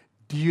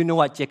 Do you know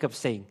what Jacob's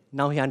saying?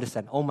 Now he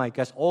understands. Oh my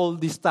gosh, all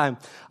this time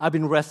I've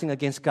been wrestling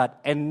against God,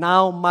 and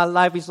now my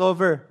life is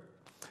over.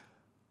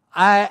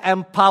 I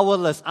am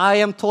powerless. I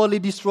am totally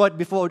destroyed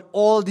before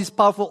all this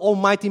powerful,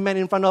 almighty man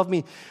in front of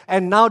me.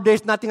 And now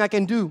there's nothing I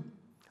can do.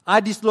 I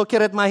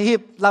dislocated my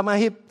hip,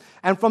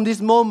 and from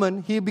this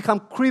moment, he became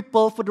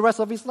crippled for the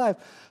rest of his life.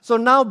 So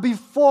now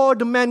before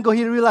the man go,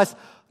 he realized,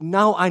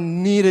 now I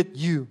needed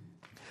you.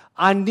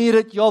 I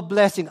needed your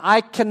blessing. I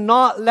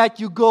cannot let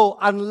you go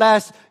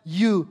unless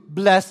you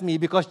bless me,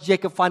 because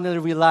Jacob finally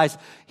realized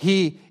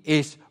he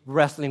is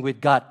wrestling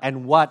with God,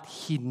 and what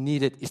he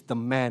needed is the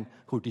man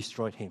who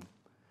destroyed him.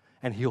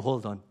 And he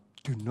hold on,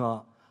 do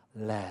not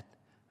let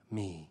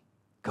me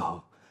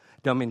go.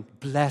 I mean,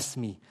 bless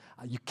me.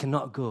 You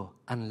cannot go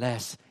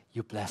unless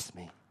you bless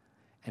me.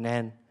 And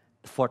then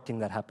the fourth thing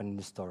that happened in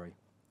the story.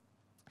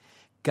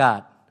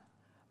 God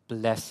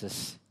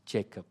blesses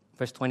Jacob.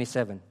 Verse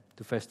 27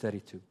 to verse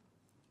 32.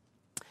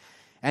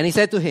 And he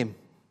said to him,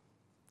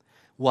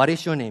 what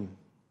is your name?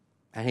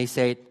 And he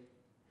said,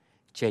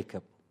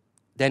 Jacob.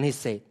 Then he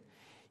said,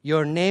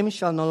 your name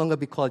shall no longer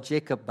be called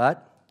Jacob,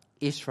 but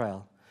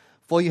Israel.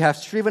 For you have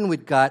striven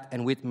with God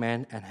and with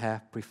man and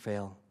have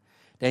prevailed.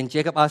 Then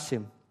Jacob asked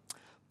him,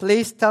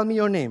 please tell me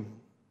your name.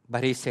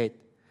 But he said,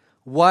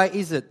 why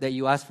is it that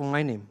you ask for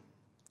my name?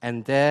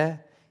 And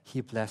there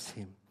he blessed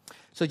him.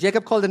 So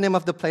Jacob called the name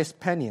of the place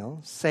Peniel,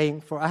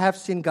 saying, for I have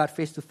seen God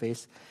face to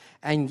face,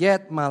 and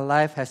yet my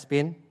life has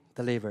been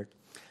delivered.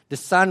 The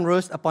sun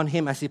rose upon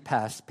him as he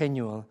passed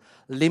Peniel,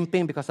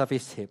 limping because of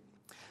his hip.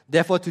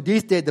 Therefore to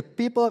this day the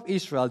people of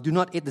Israel do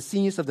not eat the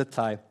sinews of the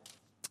thigh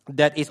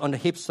that is on the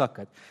hip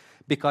socket,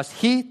 because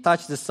he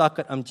touched the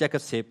socket on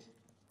Jacob's hip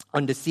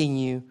on the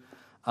sinew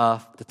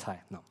of the thigh.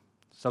 No.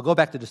 So go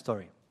back to the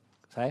story.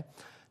 Okay?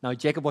 Now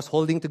Jacob was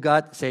holding to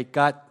God, said,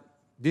 God,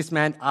 this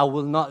man, I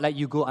will not let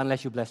you go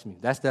unless you bless me.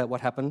 That's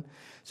what happened.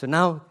 So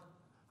now,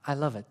 I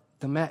love it.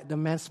 The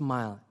man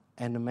smiled,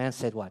 and the man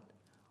said what?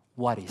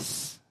 What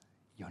is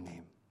your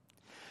name?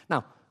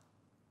 Now,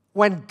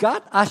 when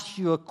God asks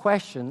you a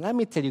question, let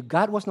me tell you,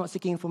 God was not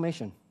seeking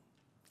information.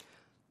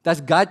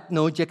 Does God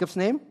know Jacob's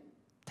name?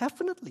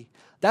 Definitely.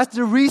 That's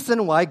the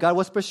reason why God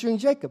was pursuing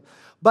Jacob.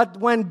 But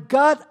when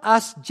God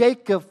asked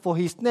Jacob for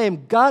his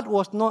name, God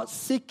was not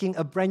seeking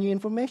a brand new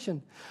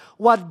information.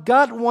 What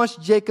God wants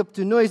Jacob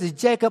to know is,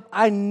 Jacob,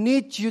 I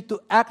need you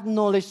to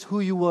acknowledge who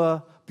you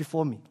were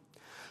before me.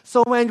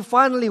 So when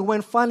finally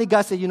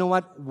God said, you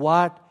know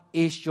what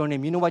is your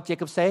name? You know what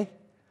Jacob said?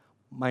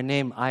 My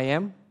name, I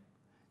am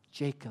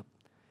Jacob.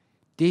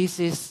 This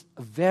is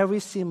very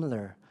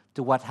similar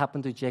to what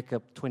happened to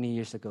Jacob 20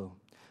 years ago.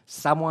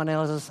 Someone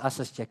else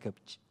asked Jacob,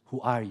 who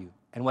are you?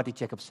 And what did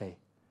Jacob say?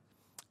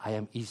 I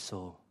am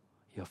Esau,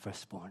 your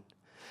firstborn.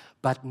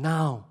 But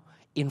now,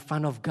 in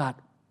front of God,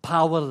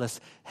 powerless,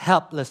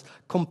 helpless,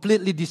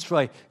 completely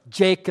destroyed,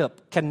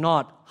 Jacob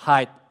cannot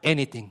hide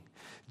anything.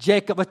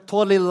 Jacob had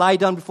totally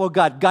lied down before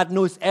God. God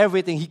knows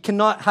everything. He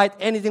cannot hide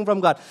anything from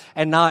God.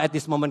 And now at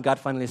this moment, God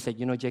finally said,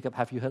 you know, Jacob,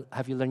 have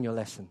you learned your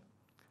lesson?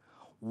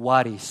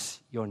 What is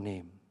your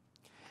name?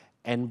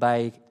 And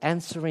by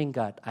answering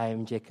God, I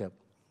am Jacob,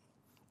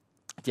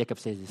 Jacob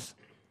says this,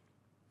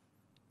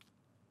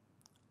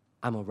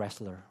 I'm a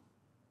wrestler.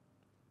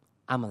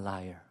 I'm a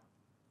liar.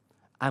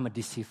 I'm a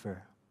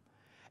deceiver.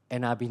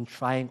 And I've been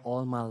trying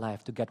all my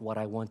life to get what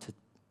I wanted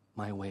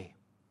my way.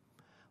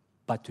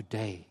 But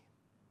today,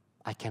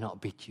 I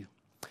cannot beat you.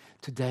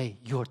 Today,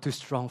 you're too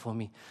strong for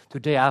me.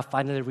 Today, I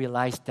finally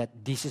realized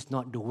that this is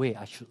not the way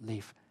I should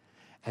live.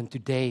 And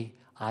today,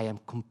 I am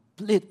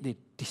completely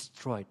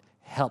destroyed,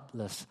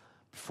 helpless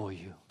before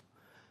you.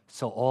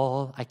 So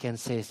all I can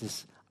say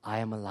is I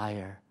am a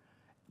liar,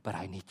 but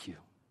I need you.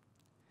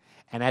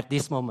 And at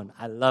this moment,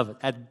 I love it.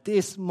 At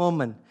this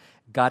moment,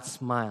 God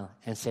smiled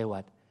and said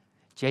what?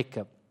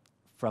 Jacob,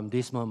 from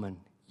this moment,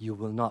 you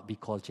will not be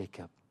called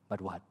Jacob,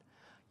 but what?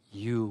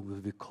 You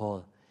will be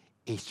called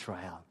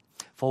Israel.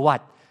 For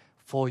what?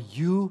 For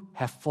you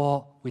have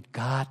fought with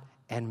God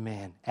and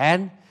man,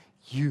 and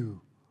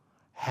you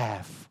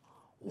have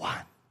won.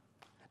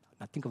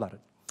 Now think about it.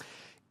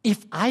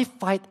 If I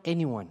fight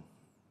anyone,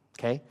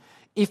 okay?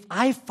 If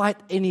I fight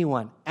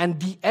anyone, and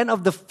the end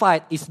of the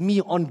fight is me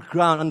on the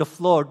ground, on the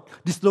floor,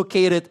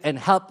 dislocated and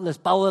helpless,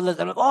 powerless,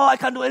 and like, oh, I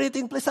can't do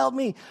anything, please help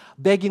me,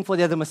 begging for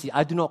the other mercy,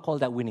 I do not call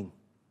that winning.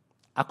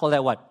 I call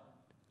that what?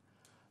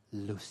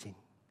 Losing.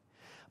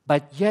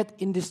 But yet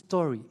in this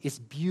story, it's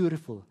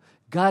beautiful.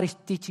 God is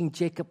teaching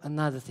Jacob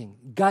another thing.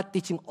 God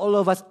teaching all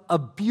of us a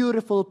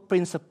beautiful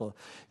principle.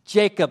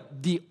 Jacob,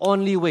 the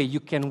only way you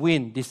can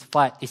win this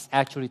fight is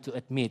actually to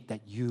admit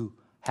that you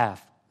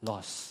have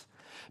lost.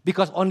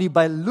 Because only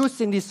by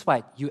losing this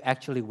fight, you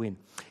actually win.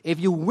 If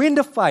you win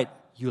the fight,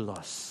 you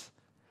lost.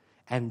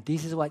 And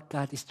this is what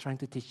God is trying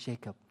to teach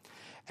Jacob.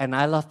 And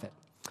I love it.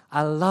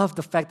 I love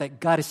the fact that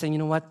God is saying, you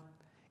know what?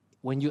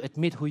 When you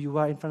admit who you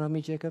are in front of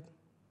me, Jacob,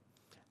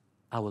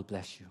 I will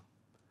bless you.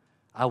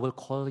 I will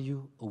call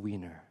you a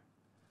winner.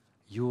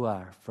 You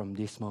are, from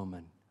this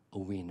moment, a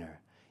winner.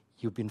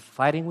 You've been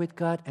fighting with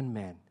God and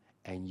man,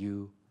 and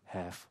you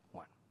have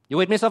won. You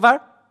with me so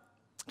far?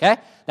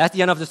 Okay? That's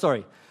the end of the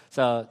story.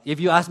 So if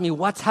you ask me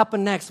what's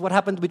happened next, what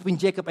happened between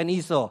Jacob and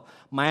Esau,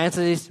 my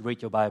answer is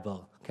read your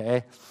Bible.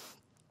 Okay?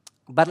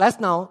 But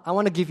I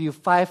want to give you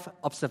 5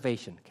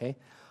 observations. Okay?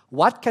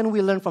 What can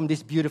we learn from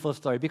this beautiful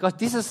story? Because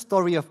this is a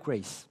story of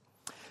grace.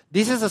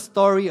 This is a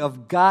story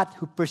of God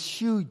who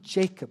pursued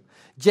Jacob.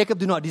 Jacob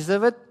did not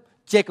deserve it.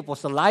 Jacob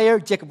was a liar.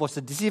 Jacob was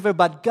a deceiver.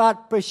 But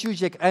God pursued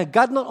Jacob. And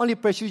God not only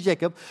pursued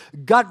Jacob,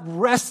 God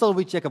wrestled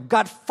with Jacob.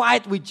 God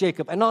fight with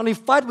Jacob. And not only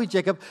fight with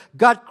Jacob,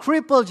 God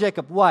crippled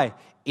Jacob. Why?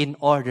 In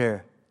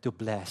order to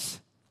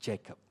bless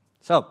Jacob.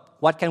 So,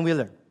 what can we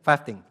learn?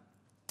 5 things.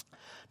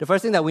 The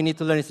first thing that we need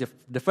to learn is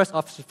the first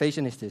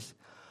observation is this.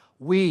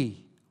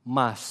 We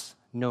must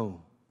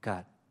know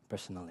God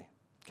personally.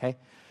 Okay?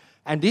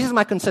 And this is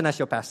my concern as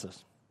your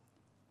pastors.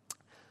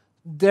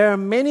 There are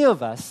many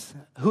of us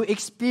who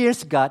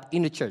experience God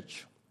in the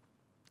church.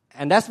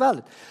 And that's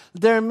valid.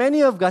 There are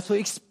many of us who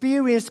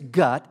experience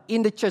God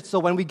in the church. So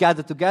when we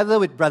gather together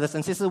with brothers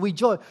and sisters, we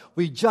joy,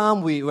 we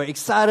jump, we're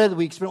excited,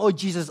 we experience, oh,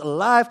 Jesus is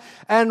alive.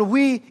 And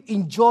we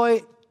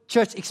enjoy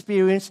church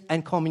experience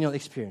and communal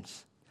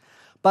experience.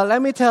 But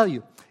let me tell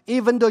you,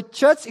 even though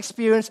church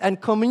experience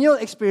and communal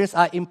experience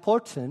are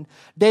important,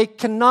 they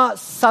cannot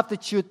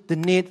substitute the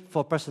need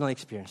for personal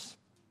experience.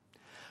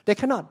 They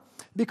cannot.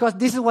 Because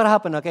this is what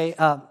happened, okay?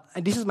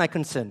 And this is my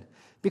concern.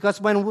 Because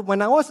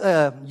when I was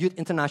a youth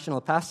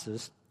international pastor,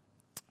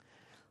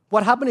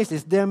 what happened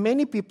is there are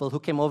many people who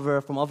came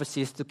over from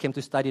overseas to came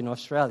to study in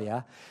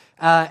Australia,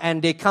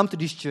 and they come to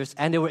this church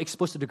and they were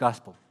exposed to the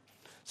gospel.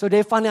 So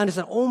they finally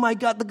understand, oh my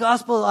God, the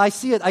gospel, I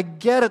see it, I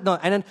get it now.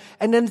 And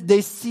then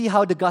they see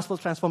how the gospel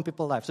transforms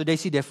people's lives. So they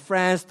see their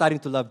friends starting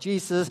to love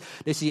Jesus.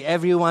 They see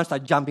everyone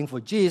start jumping for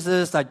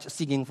Jesus, start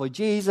singing for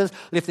Jesus,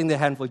 lifting their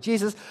hand for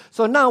Jesus.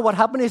 So now what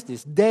happened is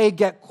this. They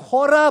get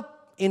caught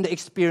up in the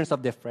experience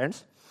of their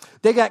friends.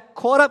 They got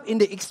caught up in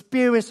the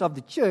experience of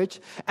the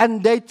church,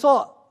 and they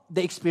thought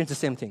they experienced the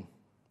same thing.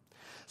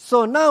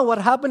 So now what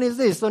happened is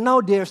this. So now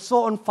they're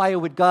so on fire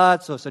with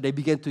God. So they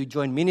began to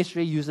join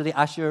ministry, usually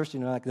ushers,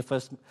 like the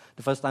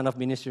first line of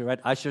ministry, right?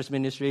 Ushers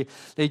ministry.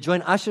 They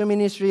join usher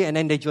ministry, and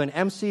then they join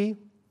MC.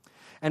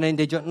 And then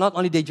not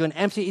only they join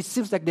MC, it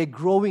seems like they're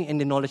growing in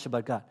the knowledge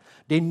about God.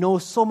 They know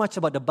so much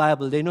about the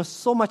Bible. They know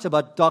so much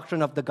about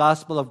doctrine of the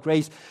gospel of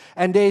grace.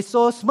 And they're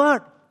so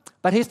smart.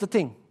 But here's the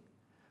thing.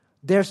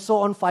 They're so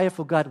on fire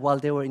for God while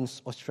they were in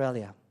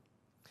Australia.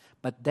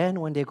 But then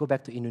when they go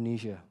back to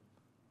Indonesia,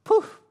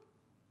 poof,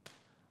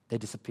 they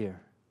disappear.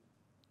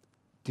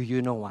 Do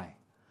you know why?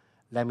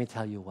 Let me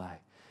tell you why.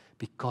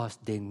 Because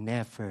they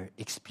never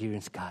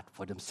experienced God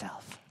for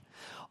themselves.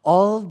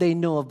 All they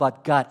know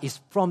about God is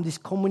from this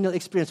communal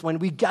experience when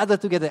we gather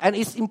together. And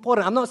it's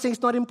important. I'm not saying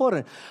it's not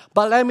important.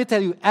 But let me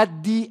tell you,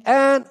 at the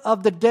end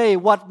of the day,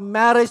 what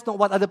matters is not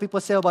what other people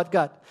say about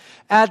God.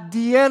 At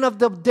the end of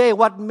the day,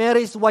 what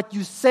matters is what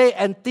you say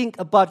and think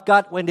about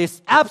God when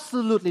there's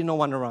absolutely no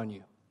one around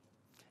you.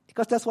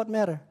 Because that's what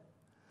matters.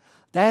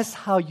 That's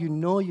how you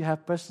know you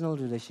have personal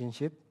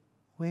relationship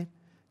with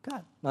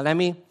God. Now, let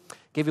me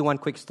give you one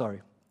quick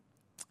story.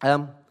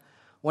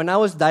 When I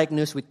was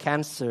diagnosed with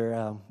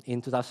cancer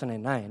in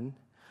 2009,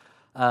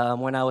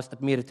 when I was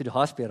admitted to the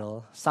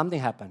hospital,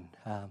 something happened.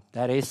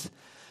 That is,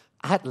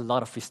 I had a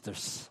lot of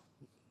visitors,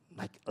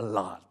 like a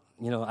lot.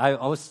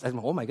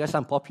 oh my gosh,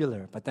 I'm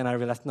popular. But then I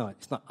realized, no,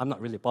 it's not. I'm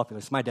not really popular.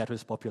 It's my dad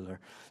who's popular.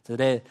 So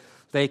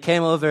they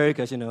came over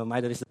because,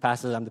 my dad is the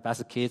pastor, I'm the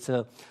pastor kid.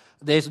 So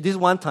there's this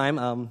one time,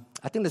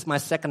 I think this is my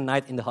second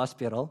night in the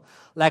hospital.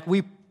 Like,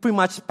 we pretty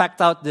much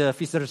packed out the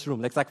visitors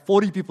room. Like, it's like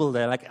 40 people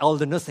there. Like, all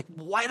the nurses, like,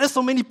 why are there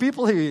so many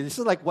people here? This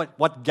is like,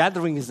 what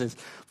gathering is this?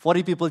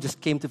 40 people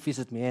just came to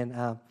visit me.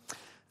 And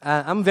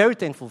I'm very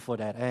thankful for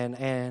that.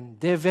 And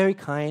they're very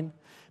kind.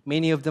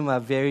 Many of them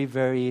are very,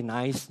 very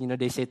nice.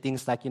 They say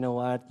things like, you know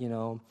what,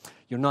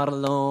 you're not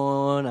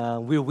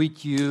alone. We're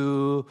with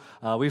you.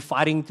 We're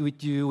fighting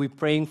with you. We're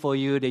praying for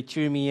you. They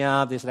cheer me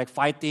up. There's like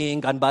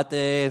fighting,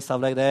 ganbate, and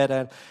stuff like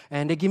that.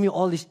 And they give me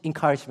all this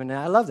encouragement. And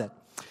I love that.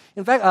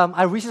 In fact,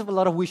 I receive a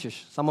lot of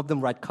wishes. Some of them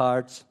write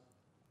cards.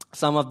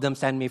 Some of them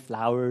send me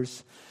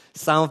flowers.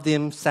 Some of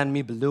them send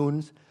me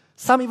balloons.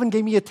 Some even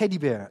gave me a teddy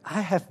bear.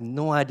 I have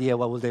no idea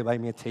why would they buy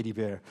me a teddy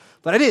bear.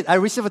 But I did. I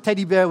received a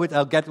teddy bear with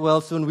get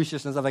well soon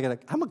wishes and stuff like that.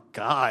 Like, I'm a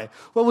guy.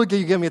 Why would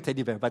you give me a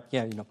teddy bear? But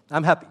yeah,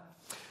 I'm happy.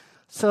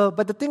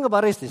 But the thing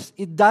about it is this.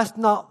 It does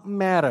not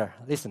matter.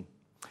 Listen.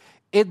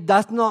 It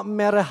does not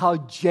matter how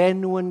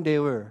genuine they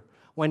were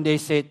when they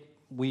said,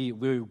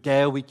 we're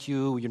there with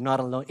you, you're not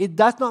alone. It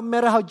does not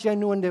matter how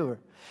genuine they were.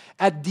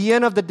 At the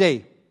end of the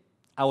day,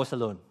 I was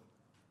alone.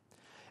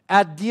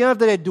 At the end of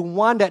the day, the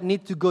one that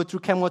needs to go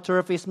through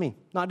chemotherapy is me,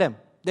 not them.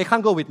 They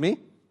can't go with me.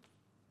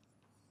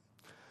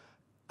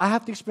 I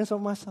have to experience it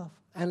myself.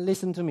 And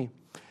listen to me.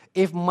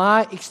 If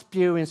my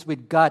experience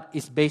with God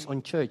is based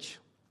on church,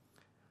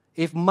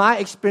 if my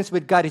experience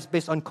with God is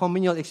based on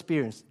communal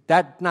experience,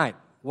 that night,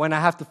 when I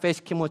have to face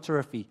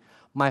chemotherapy,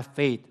 my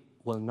faith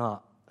will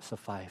not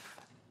survive.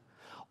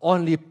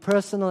 Only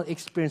personal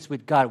experience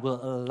with God will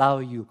allow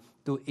you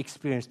to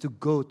experience, to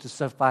go, to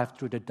survive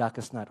through the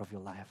darkest night of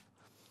your life.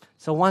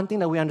 So one thing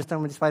that we understand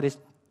from this fight is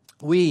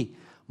we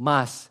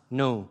must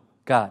know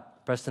God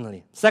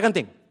personally. Second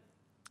thing,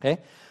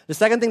 okay? The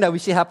second thing that we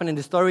see happen in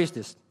the story is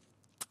this.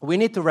 We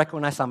need to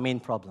recognize our main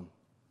problem.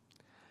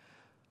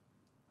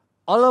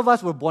 All of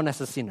us were born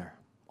as a sinner.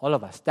 All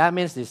of us. That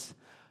means this.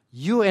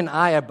 You and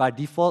I are by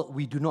default,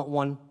 we do not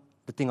want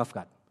the thing of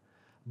God.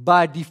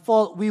 By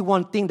default, we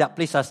want things that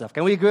please ourselves.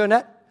 Can we agree on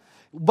that?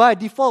 By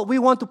default, we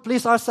want to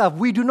please ourselves.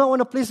 We do not want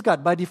to please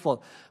God by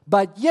default.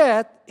 But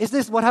yet,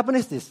 what happened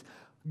is this.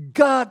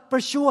 God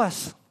pursues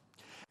us.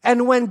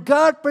 And when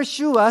God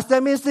pursues us,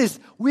 that means this.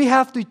 We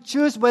have to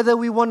choose whether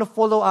we want to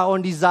follow our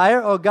own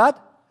desire or God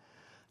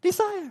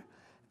desire.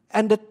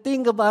 And the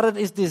thing about it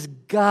is this.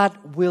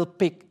 God will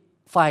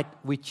fight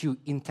with you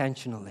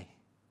intentionally.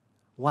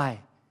 Why?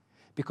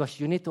 Because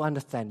you need to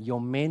understand your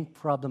main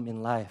problem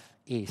in life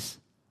is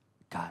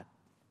God.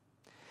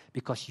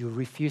 Because you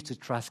refuse to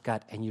trust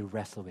God and you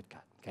wrestle with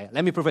God. Okay,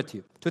 let me prove it to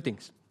you. Two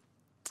things.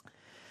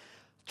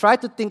 Try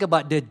to think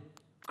about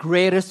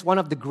one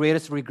of the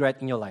greatest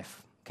regret in your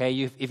life.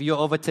 Okay, if you're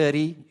over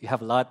 30, you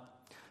have a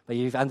lot. But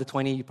if you're under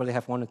 20, you probably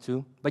have one or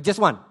two. But just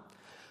one.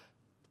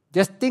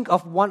 Just think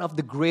of one of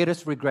the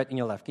greatest regret in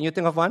your life. Can you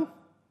think of one?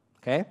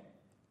 Okay,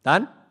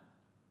 done?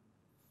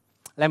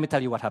 Let me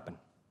tell you what happened.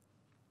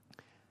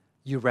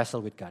 You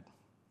wrestle with God.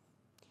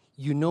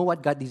 You know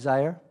what God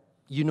desires.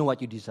 You know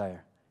what you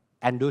desire.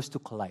 And those two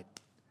collide.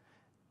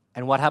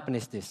 And what happened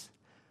is this.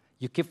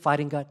 You keep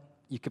fighting God.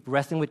 You keep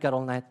wrestling with God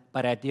all night.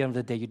 But at the end of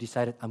the day, you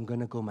decided, I'm going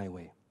to go my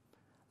way.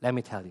 Let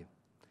me tell you.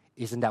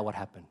 Isn't that what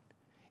happened?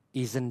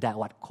 Isn't that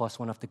what caused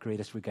one of the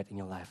greatest regrets in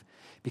your life?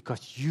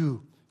 Because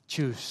you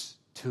choose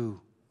to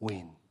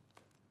win.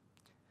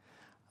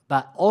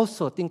 But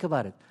also, think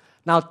about it.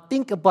 Now,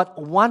 think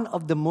about one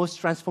of the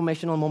most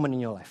transformational moments in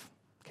your life.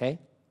 Okay?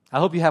 I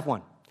hope you have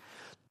one.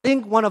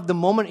 Think one of the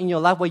moments in your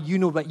life where you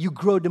know that you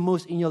grow the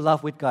most in your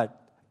love with God,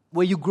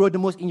 where you grow the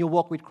most in your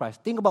walk with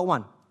Christ. Think about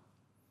one.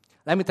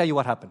 Let me tell you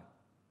what happened.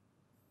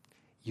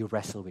 You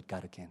wrestle with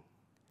God again.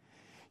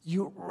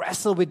 You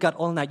wrestle with God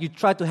all night. You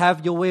try to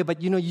have your way,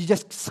 but you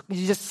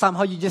just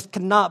somehow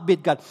cannot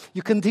beat God.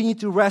 You continue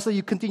to wrestle.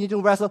 You continue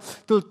to wrestle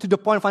to the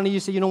point finally you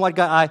say, you know what,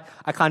 God,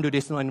 I can't do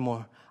this no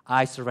anymore.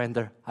 I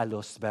surrender. I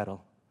lost the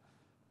battle.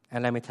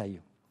 And let me tell you,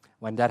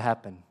 when that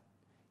happened,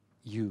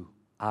 you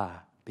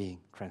are being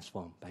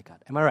transformed by God.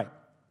 Am I right?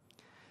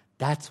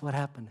 That's what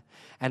happened.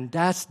 And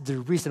that's the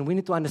reason we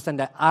need to understand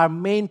that our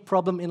main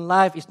problem in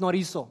life is not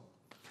Esau.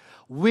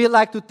 We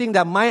like to think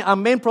that our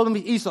main problem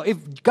is Esau. If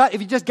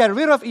you just get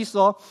rid of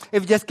Esau,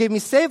 if you just give me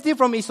safety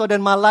from Esau,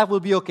 then my life will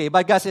be okay.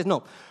 But God says,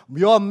 no.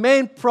 Your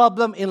main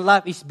problem in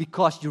life is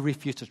because you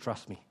refuse to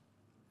trust me.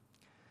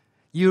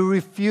 You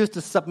refuse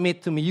to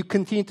submit to me. You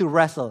continue to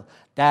wrestle.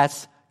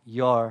 That's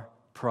your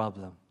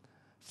problem.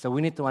 So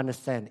we need to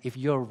understand, if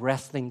you're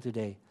wrestling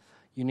today,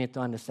 you need to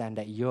understand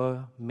that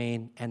your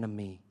main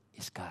enemy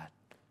is God.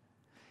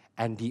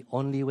 And the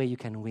only way you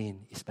can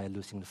win is by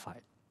losing the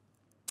fight.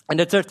 And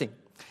the third thing,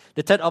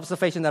 the third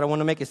observation that I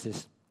want to make is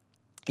this.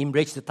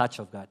 Embrace the touch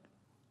of God.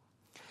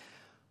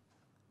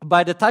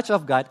 By the touch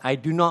of God, I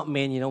do not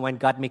mean, when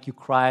God make you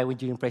cry when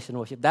you praise and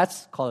worship.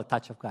 That's called a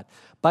touch of God.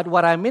 But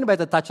what I mean by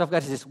the touch of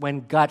God is this,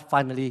 when God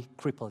finally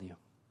cripple you.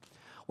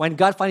 When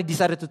God finally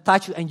decided to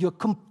touch you and you're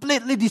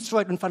completely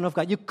destroyed in front of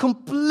God. You're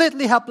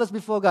completely helpless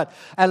before God.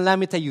 And let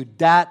me tell you,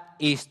 that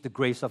is the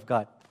grace of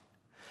God.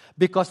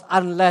 Because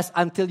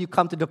until you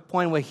come to the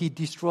point where He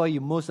destroys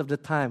you most of the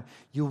time,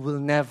 you will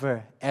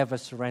never, ever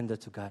surrender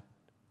to God.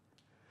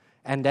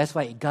 And that's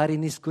why God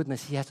in His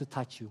goodness, He has to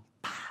touch you.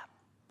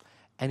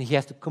 And He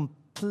has to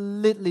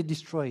completely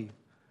destroy you.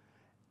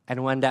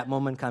 And when that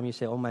moment comes, you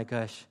say, oh my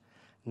gosh,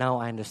 now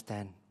I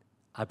understand.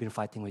 I've been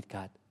fighting with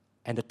God.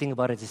 And the thing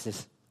about it is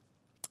this.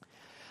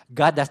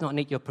 God does not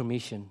need your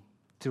permission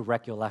to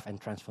wreck your life and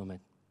transform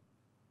it.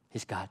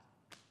 He's God.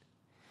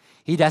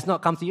 He does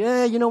not come to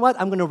you, you know what,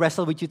 I'm going to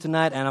wrestle with you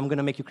tonight and I'm going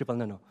to make you cripple.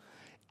 No.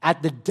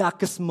 At the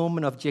darkest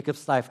moment of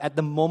Jacob's life, at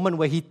the moment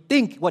where he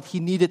think what he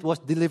needed was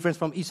deliverance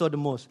from Esau the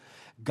most,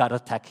 God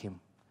attacked him.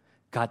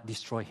 God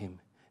destroyed him.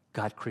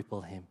 God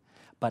crippled him.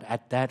 But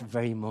at that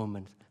very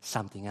moment,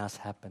 something else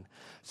happened.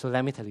 So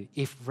let me tell you,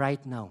 if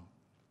right now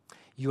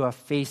you are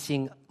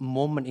facing a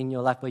moment in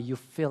your life where you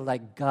feel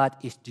like God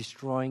is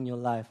destroying your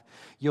life,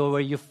 where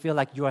you feel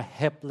like you are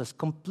helpless,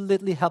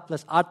 completely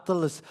helpless,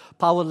 utterless,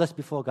 powerless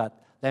before God,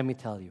 let me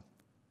tell you,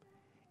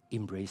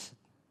 embrace it.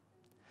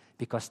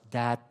 Because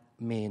that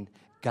means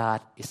God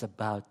is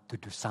about to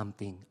do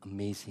something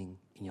amazing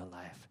in your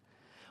life.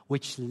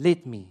 Which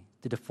led me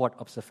to the fourth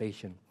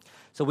observation.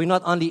 So we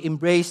not only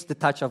embrace the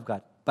touch of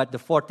God, but the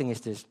fourth thing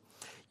is this.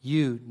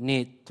 You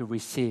need to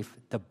receive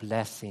the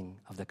blessing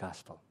of the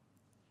gospel.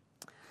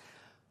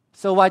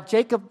 So what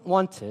Jacob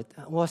wanted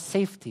was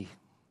safety.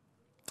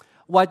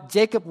 What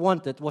Jacob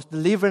wanted was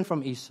deliverance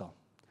from Esau.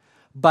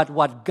 But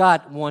what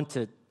God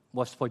wanted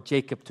was for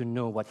Jacob to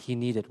know what he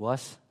needed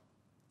was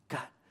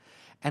God.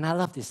 And I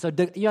love this. So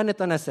you need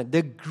to understand,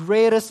 the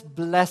greatest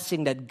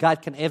blessing that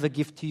God can ever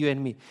give to you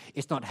and me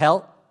is not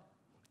health,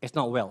 it's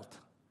not wealth.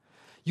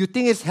 You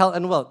think it's health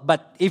and wealth,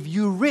 but if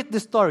you read the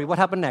story, what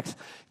happened next?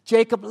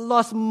 Jacob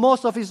lost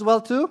most of his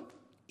wealth to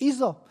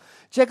Esau.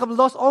 Jacob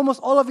lost almost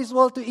all of his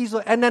wealth to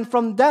Esau. And then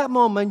from that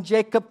moment,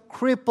 Jacob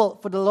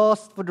crippled for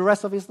the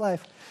rest of his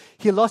life.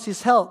 He lost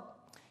his health.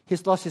 He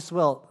lost his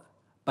wealth.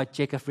 But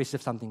Jacob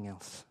received something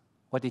else.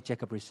 What did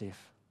Jacob receive?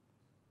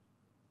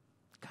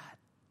 God.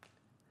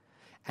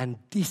 And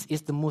this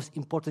is the most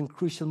important,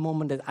 crucial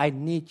moment that I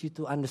need you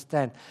to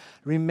understand.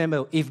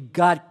 Remember, if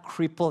God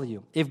cripple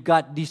you, if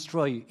God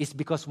destroy you, it's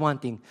because one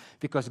thing.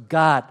 Because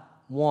God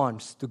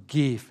wants to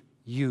give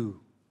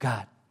you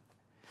God.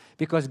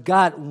 Because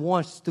God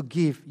wants to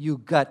give you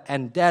God.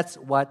 And that's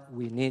what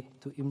we need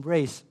to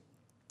embrace.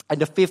 And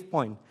the fifth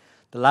point,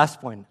 the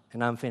last point,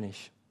 and I'm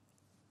finished.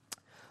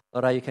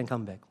 Laura, you can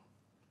come back.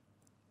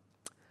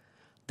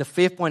 The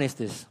fifth point is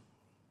this.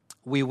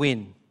 We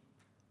win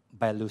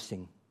by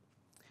losing.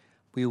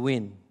 We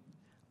win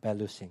by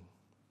losing.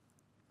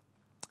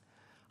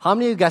 How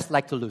many of you guys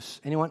like to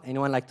lose?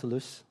 Anyone like to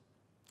lose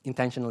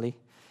intentionally?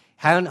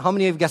 How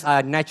many of you guys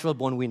are natural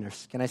born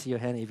winners? Can I see your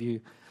hand if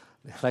you,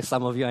 like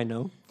some of you I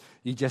know,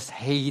 you just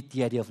hate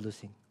the idea of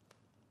losing.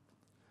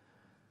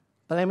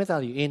 But let me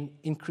tell you,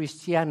 in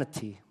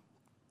Christianity,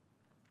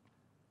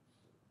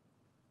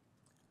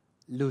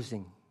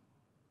 losing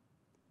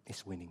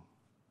is winning.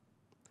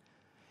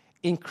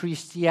 In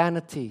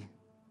Christianity,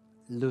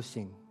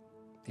 losing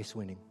is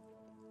winning.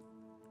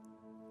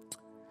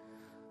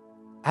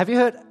 Have you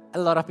heard a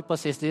lot of people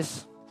say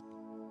this?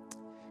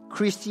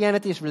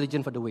 Christianity is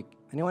religion for the weak.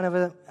 Anyone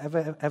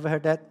ever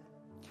heard that?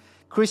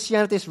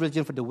 Christianity is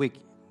religion for the weak.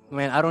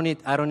 Man, I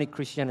don't need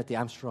Christianity.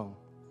 I'm strong.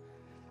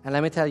 And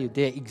let me tell you,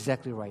 they're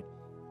exactly right.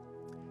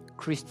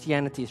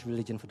 Christianity is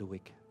religion for the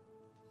weak.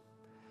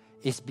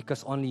 It's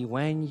because only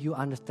when you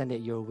understand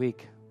that you're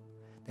weak,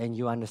 then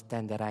you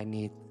understand that I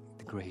need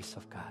the grace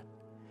of God.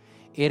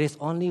 It is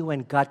only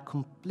when God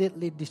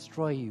completely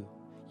destroys you,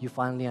 you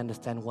finally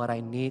understand what I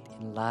need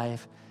in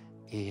life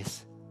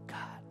is God.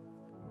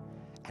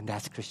 And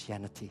that's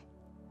Christianity.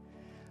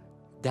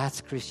 That's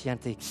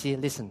Christianity. See,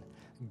 listen,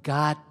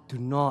 God do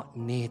not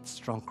need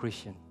strong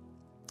Christian.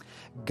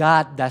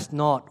 God does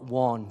not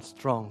want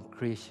strong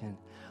Christian.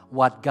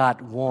 What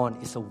God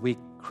wants is a weak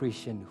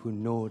Christian who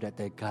know that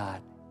their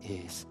God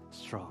is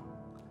strong.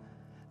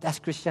 That's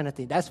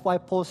Christianity. That's why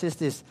Paul says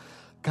this.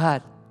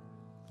 God,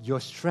 your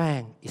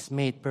strength is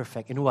made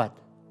perfect in what?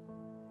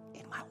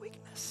 In my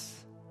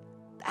weakness.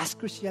 That's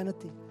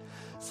Christianity.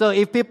 So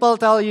if people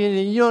tell you,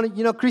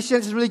 you know,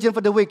 Christians is religion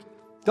for the weak,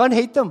 don't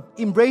hate them.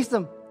 Embrace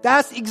them.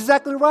 That's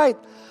exactly right.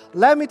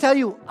 Let me tell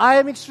you, I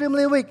am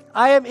extremely weak.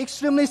 I am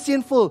extremely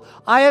sinful.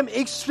 I am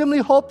extremely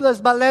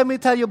hopeless. But let me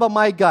tell you about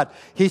my God.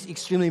 He's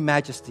extremely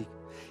majestic.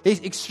 He's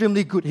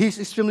extremely good. He's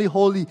extremely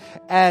holy.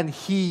 And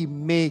He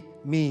made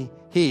me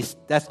His.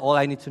 That's all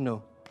I need to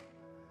know.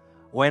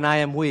 When I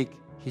am weak,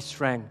 His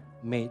strength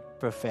made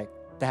perfect.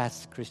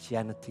 That's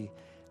Christianity.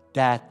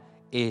 That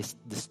is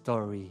the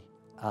story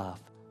of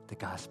the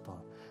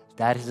gospel.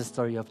 That is the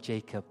story of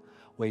Jacob,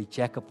 where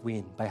Jacob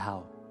win by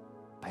how?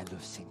 By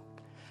losing.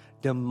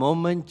 The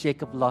moment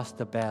Jacob lost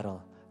the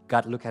battle,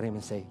 God looked at him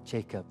and said,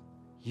 Jacob,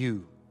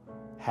 you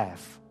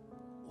have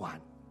won.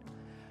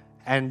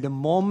 And the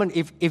moment,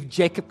 if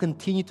Jacob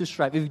continued to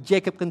strive, if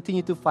Jacob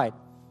continued to fight,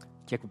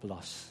 Jacob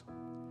lost.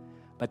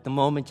 But the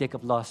moment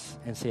Jacob lost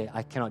and said,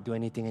 I cannot do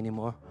anything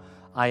anymore,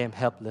 I am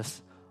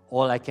helpless,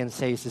 all I can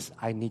say is,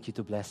 I need you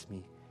to bless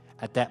me.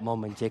 At that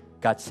moment,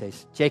 God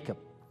says, Jacob,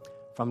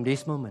 from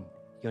this moment,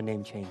 your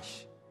name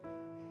changed.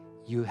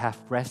 You have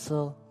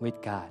wrestled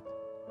with God,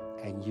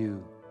 and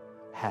you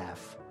have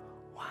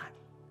won.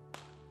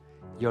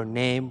 Your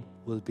name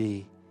will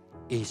be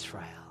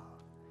Israel.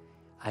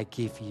 I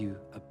give you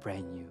a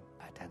brand new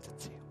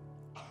identity.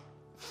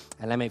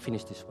 And let me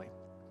finish this way.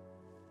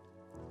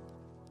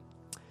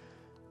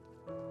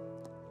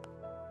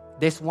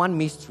 There's one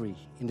mystery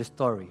in the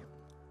story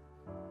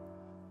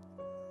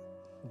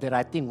that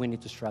I think we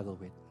need to struggle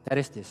with. That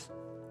is this.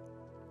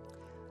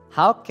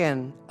 How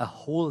can a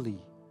holy,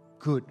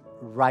 good,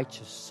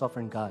 righteous,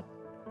 sovereign God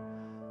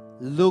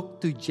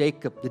look to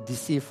Jacob, the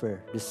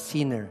deceiver, the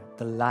sinner,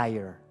 the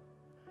liar,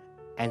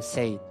 and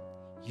say,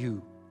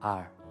 you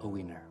are a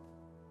winner?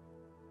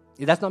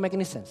 It does not make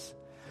any sense.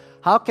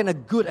 How can a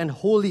good and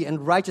holy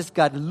and righteous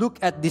God look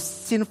at this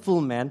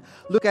sinful man,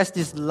 look at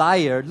this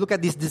liar, look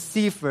at this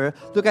deceiver,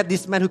 look at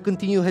this man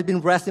who had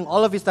been wrestling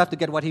all of his stuff to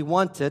get what he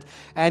wanted,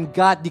 and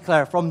God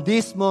declare, from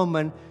this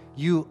moment,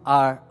 you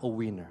are a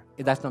winner?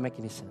 It does not make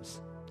any sense.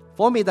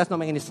 For me, it does not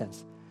make any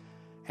sense.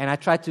 And I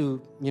try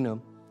to,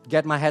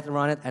 get my head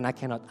around it, and I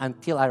cannot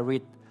until I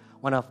read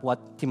one of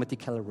what Timothy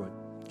Keller wrote.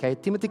 Okay,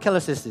 Timothy Keller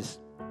says this: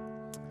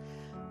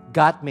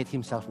 God made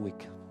himself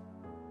weak.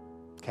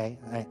 Okay,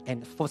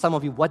 and for some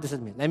of you, what does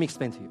it mean? Let me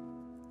explain to you.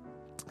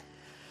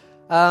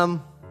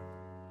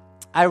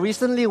 I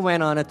recently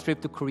went on a trip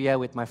to Korea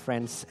with my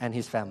friends and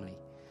his family.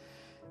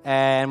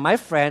 And my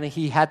friend,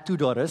 he had two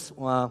daughters.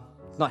 Well,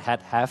 not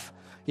had, have.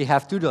 He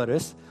have two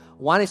daughters.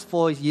 One is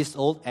 4 years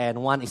old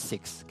and one is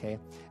 6. Okay,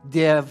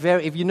 they are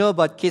very. If you know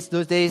about kids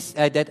those days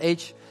at that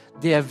age,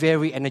 they are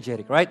very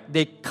energetic, right?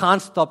 They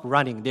can't stop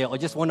running. They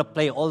just want to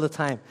play all the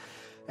time.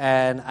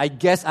 And I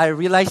guess I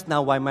realize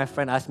now why my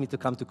friend asked me to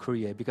come to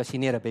Korea, because he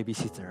needed a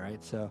babysitter,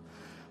 right? So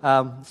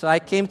I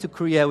came to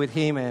Korea with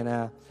him,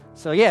 and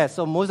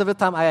so most of the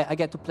time I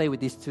get to play with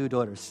his two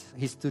daughters.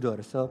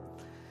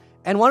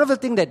 And one of the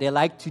things that they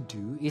like to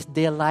do is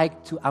they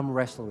like to arm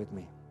wrestle with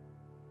me.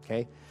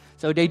 Okay,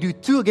 so they do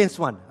 2 against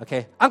 1.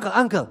 Okay,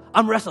 uncle,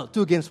 arm wrestle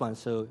 2 against 1.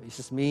 So it's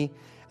just me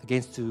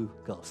against 2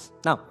 girls.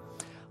 Now,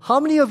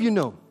 how many of you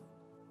know?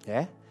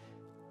 Yeah,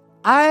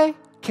 I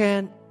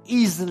can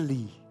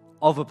easily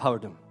overpower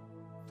them.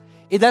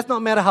 It does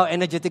not matter how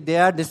energetic they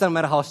are. It does not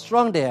matter how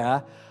strong they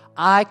are.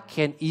 I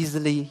can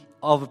easily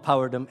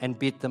overpower them and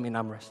beat them in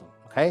arm wrestling.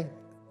 Okay?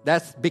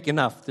 That's big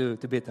enough to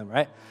beat them,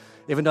 right?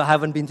 Even though I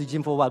haven't been to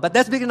gym for a while. But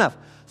that's big enough.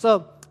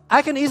 So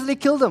I can easily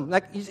kill them.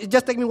 Like, it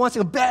just take me 1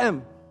 second,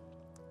 bam!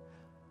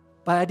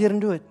 But I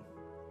didn't do it.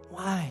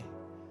 Why?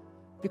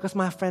 Because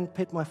my friend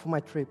paid for my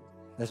trip.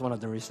 That's one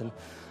of the reasons.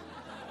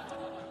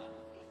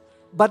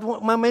 But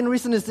my main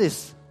reason is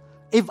this.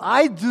 If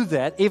I do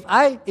that,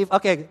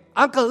 okay,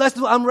 uncle, let's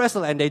do arm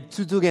wrestle, and they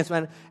 2 against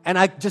 1, and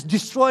I just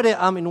destroy their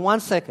arm in 1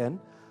 second,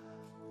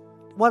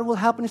 what will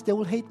happen is they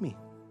will hate me,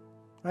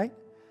 right?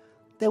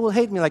 They will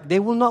hate me, like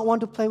they will not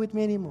want to play with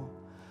me anymore.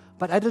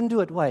 But I didn't do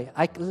it. Why?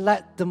 I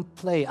let them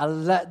play. I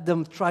let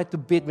them try to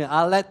beat me.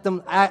 I let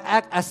them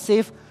act as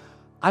if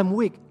I'm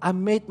weak. I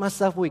made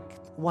myself weak.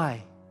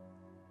 Why?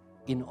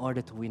 In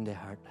order to win their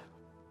heart.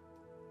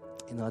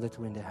 In order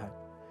to win their heart.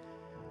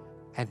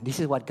 And this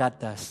is what God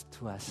does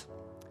to us.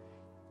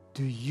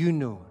 Do you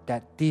know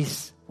that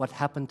what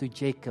happened to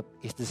Jacob,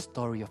 is the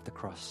story of the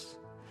cross?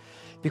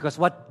 Because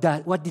what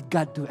did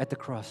God do at the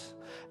cross?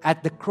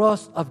 At the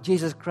cross of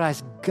Jesus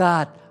Christ,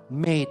 God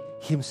made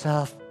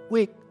himself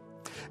weak.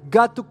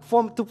 God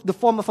took the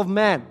form of a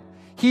man.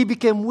 He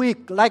became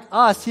weak like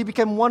us. He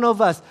became one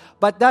of us.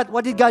 But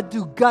what did God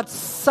do? God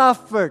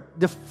suffered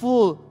the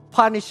full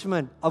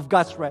punishment of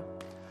God's wrath.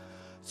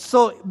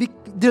 So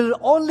the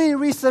only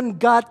reason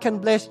God can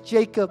bless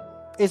Jacob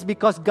is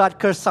because God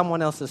cursed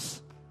someone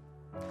else's.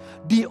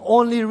 The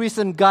only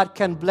reason God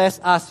can bless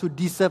us who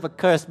deserve a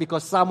curse,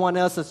 because someone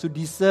else's who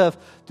deserve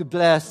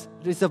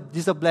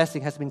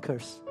blessing has been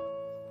cursed.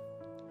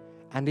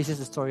 And this is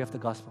the story of the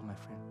gospel, my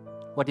friend.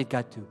 What did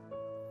God do?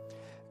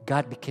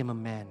 God became a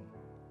man.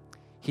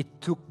 He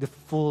took the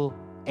full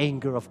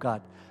anger of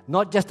God.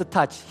 Not just a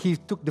touch. He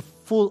took the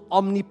full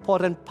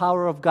omnipotent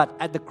power of God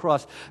at the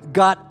cross.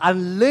 God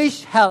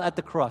unleashed hell at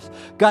the cross.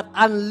 God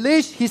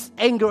unleashed his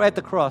anger at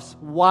the cross.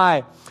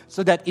 Why?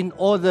 So that in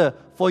order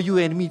for you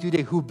and me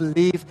today who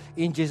believe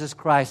in Jesus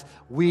Christ,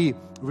 we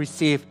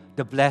receive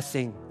the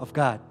blessing of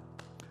God.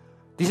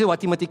 This is what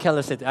Timothy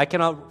Keller said. I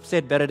cannot say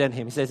it better than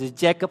him. He says,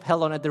 Jacob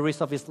held on at the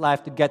risk of his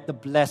life to get the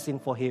blessing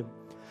for him.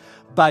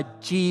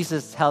 But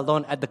Jesus held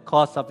on at the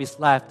cost of his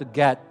life to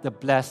get the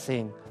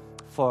blessing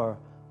for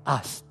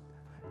us.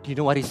 Do you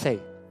know what he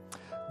said?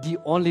 The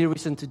only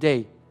reason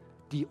today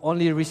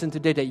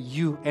that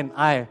you and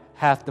I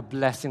have the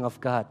blessing of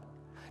God,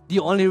 the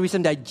only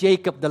reason that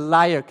Jacob the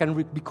liar can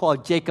be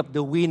called Jacob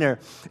the winner,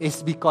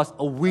 is because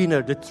a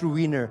winner, the true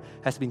winner,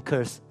 has been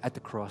cursed at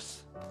the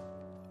cross.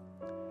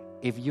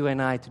 If you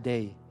and I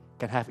today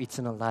can have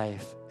eternal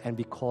life and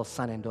be called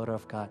son and daughter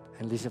of God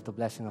and receive the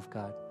blessing of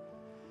God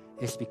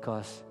is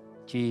because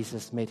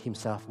Jesus made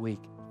himself weak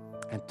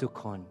and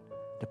took on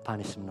the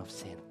punishment of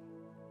sin.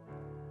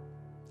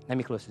 Let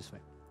me close this way.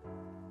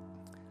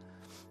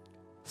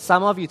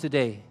 Some of you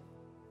today,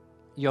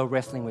 you're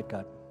wrestling with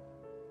God.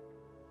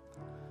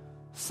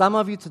 Some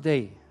of you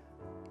today,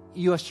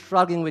 you are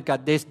struggling with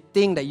God. There's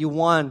things that you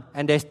want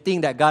and there's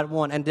things that God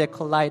wants, and they're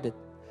collided.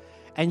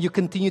 And you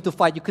continue to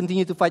fight, you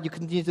continue to fight, you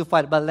continue to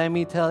fight. But let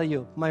me tell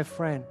you, my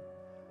friend,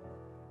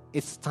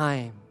 it's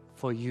time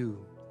for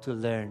you to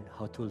learn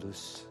how to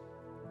lose.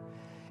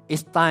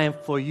 It's time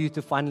for you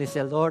to finally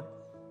say, Lord,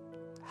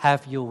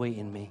 have your way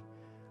in me.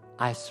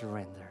 I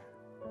surrender.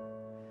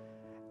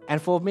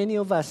 And for many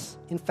of us,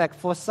 in fact,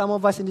 for some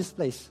of us in this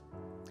place,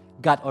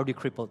 God already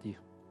crippled you.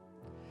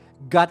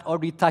 God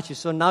already touched you.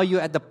 So now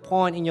you're at the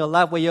point in your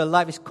life where your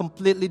life is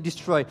completely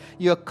destroyed.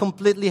 You're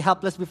completely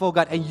helpless before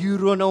God and you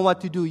don't know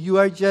what to do. You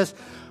are just,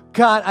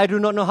 God, I do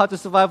not know how to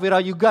survive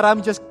without you. God,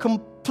 I'm just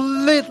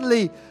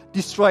completely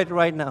destroyed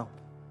right now.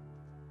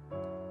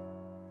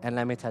 And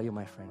let me tell you,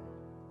 my friend,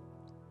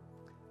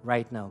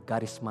 right now,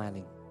 God is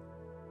smiling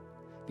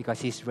because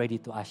He's ready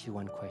to ask you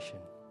one question.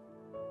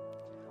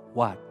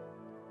 What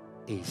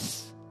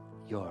is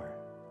your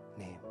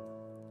name?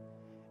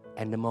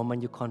 And the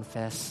moment you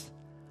confess,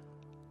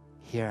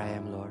 here I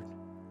am, Lord,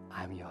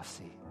 I'm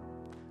Yossi,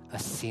 a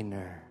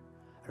sinner,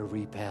 a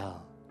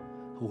rebel,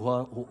 who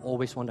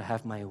always want to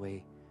have my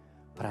way,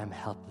 but I'm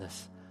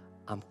helpless.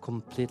 I'm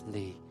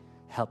completely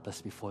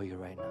helpless before you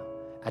right now.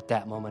 At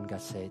that moment,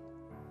 God said,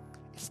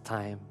 it's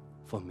time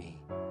for me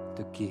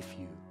to give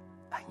you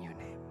a new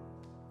name.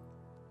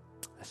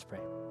 Let's pray.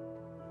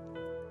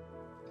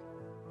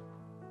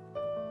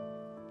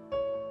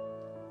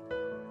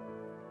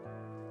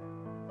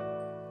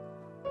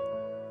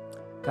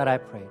 God, I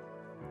pray.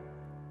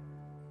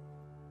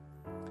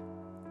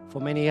 For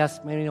many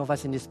of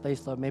us in this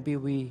place, Lord, maybe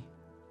we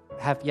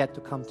have yet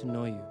to come to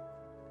know you.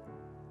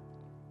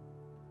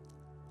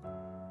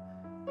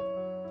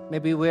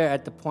 Maybe we're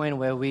at the point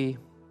where we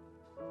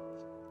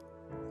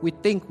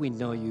think we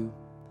know you.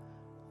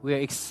 We're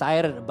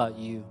excited about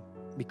you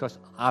because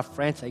our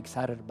friends are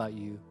excited about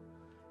you,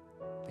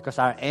 because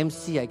our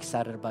MC are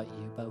excited about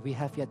you, but we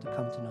have yet to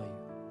come to know you.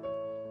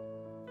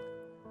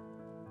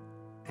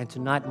 And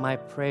tonight, my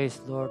prayer is,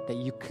 Lord, that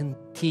you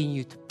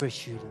continue to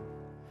pursue them.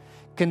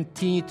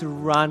 Continue to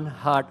run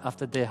hard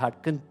after their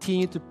heart.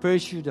 Continue to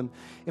pursue them.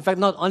 In fact,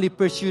 not only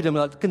pursue them,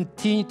 Lord,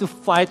 continue to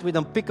fight with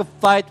them. Pick a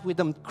fight with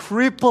them.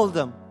 Cripple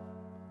them.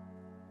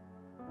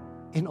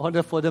 In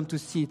order for them to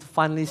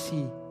finally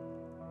see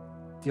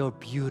your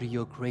beauty,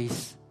 your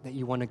grace that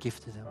you want to give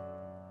to them.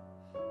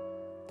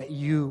 That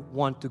you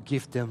want to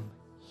give them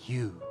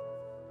you.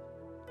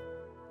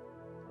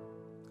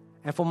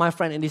 And for my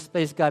friend in this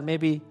place, God,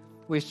 maybe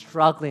we're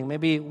struggling.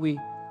 Maybe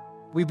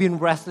we've been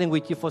wrestling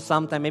with you for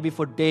some time, maybe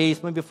for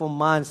days, maybe for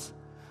months.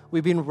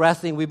 We've been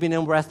in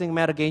a wrestling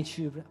match against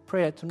you.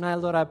 Pray tonight,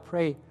 Lord, I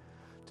pray.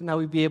 Tonight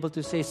we'll be able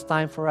to say it's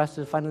time for us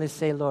to finally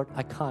say, Lord,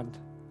 I can't.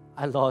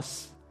 I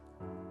lost.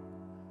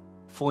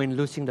 For in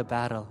losing the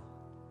battle,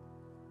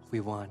 we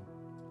won.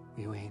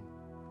 We win.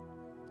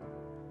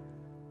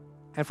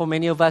 And for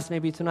many of us,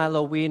 maybe tonight,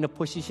 Lord, we're in a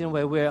position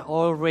where we're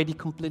already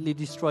completely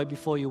destroyed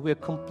before you. We're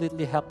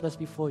completely helpless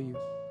before you.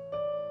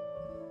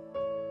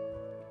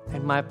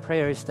 And my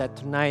prayer is that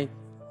tonight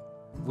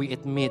we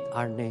admit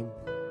our name.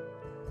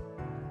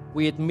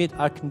 We admit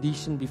our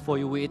condition before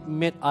you. We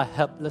admit our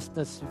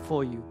helplessness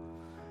before you.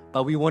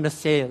 But we want to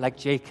say, like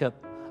Jacob,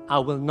 I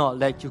will not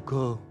let you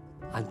go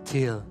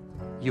until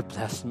you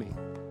bless me.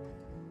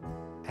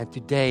 And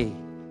today,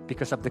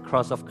 because of the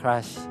cross of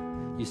Christ,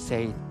 you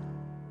say,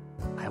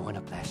 I want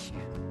to bless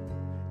you.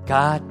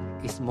 God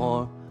is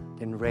more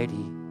than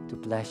ready to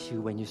bless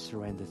you when you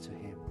surrender to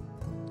Him.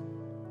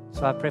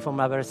 So I pray for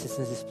my brothers and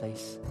sisters in this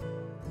place.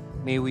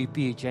 May we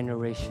be a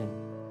generation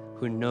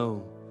who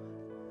know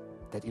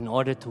that in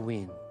order to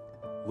win,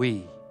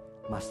 we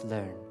must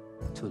learn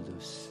to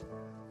lose.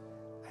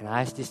 And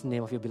I ask this in the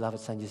name of your beloved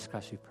Son, Jesus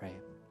Christ, we pray.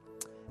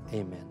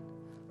 Amen.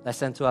 Let's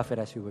stand to our feet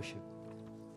as we worship.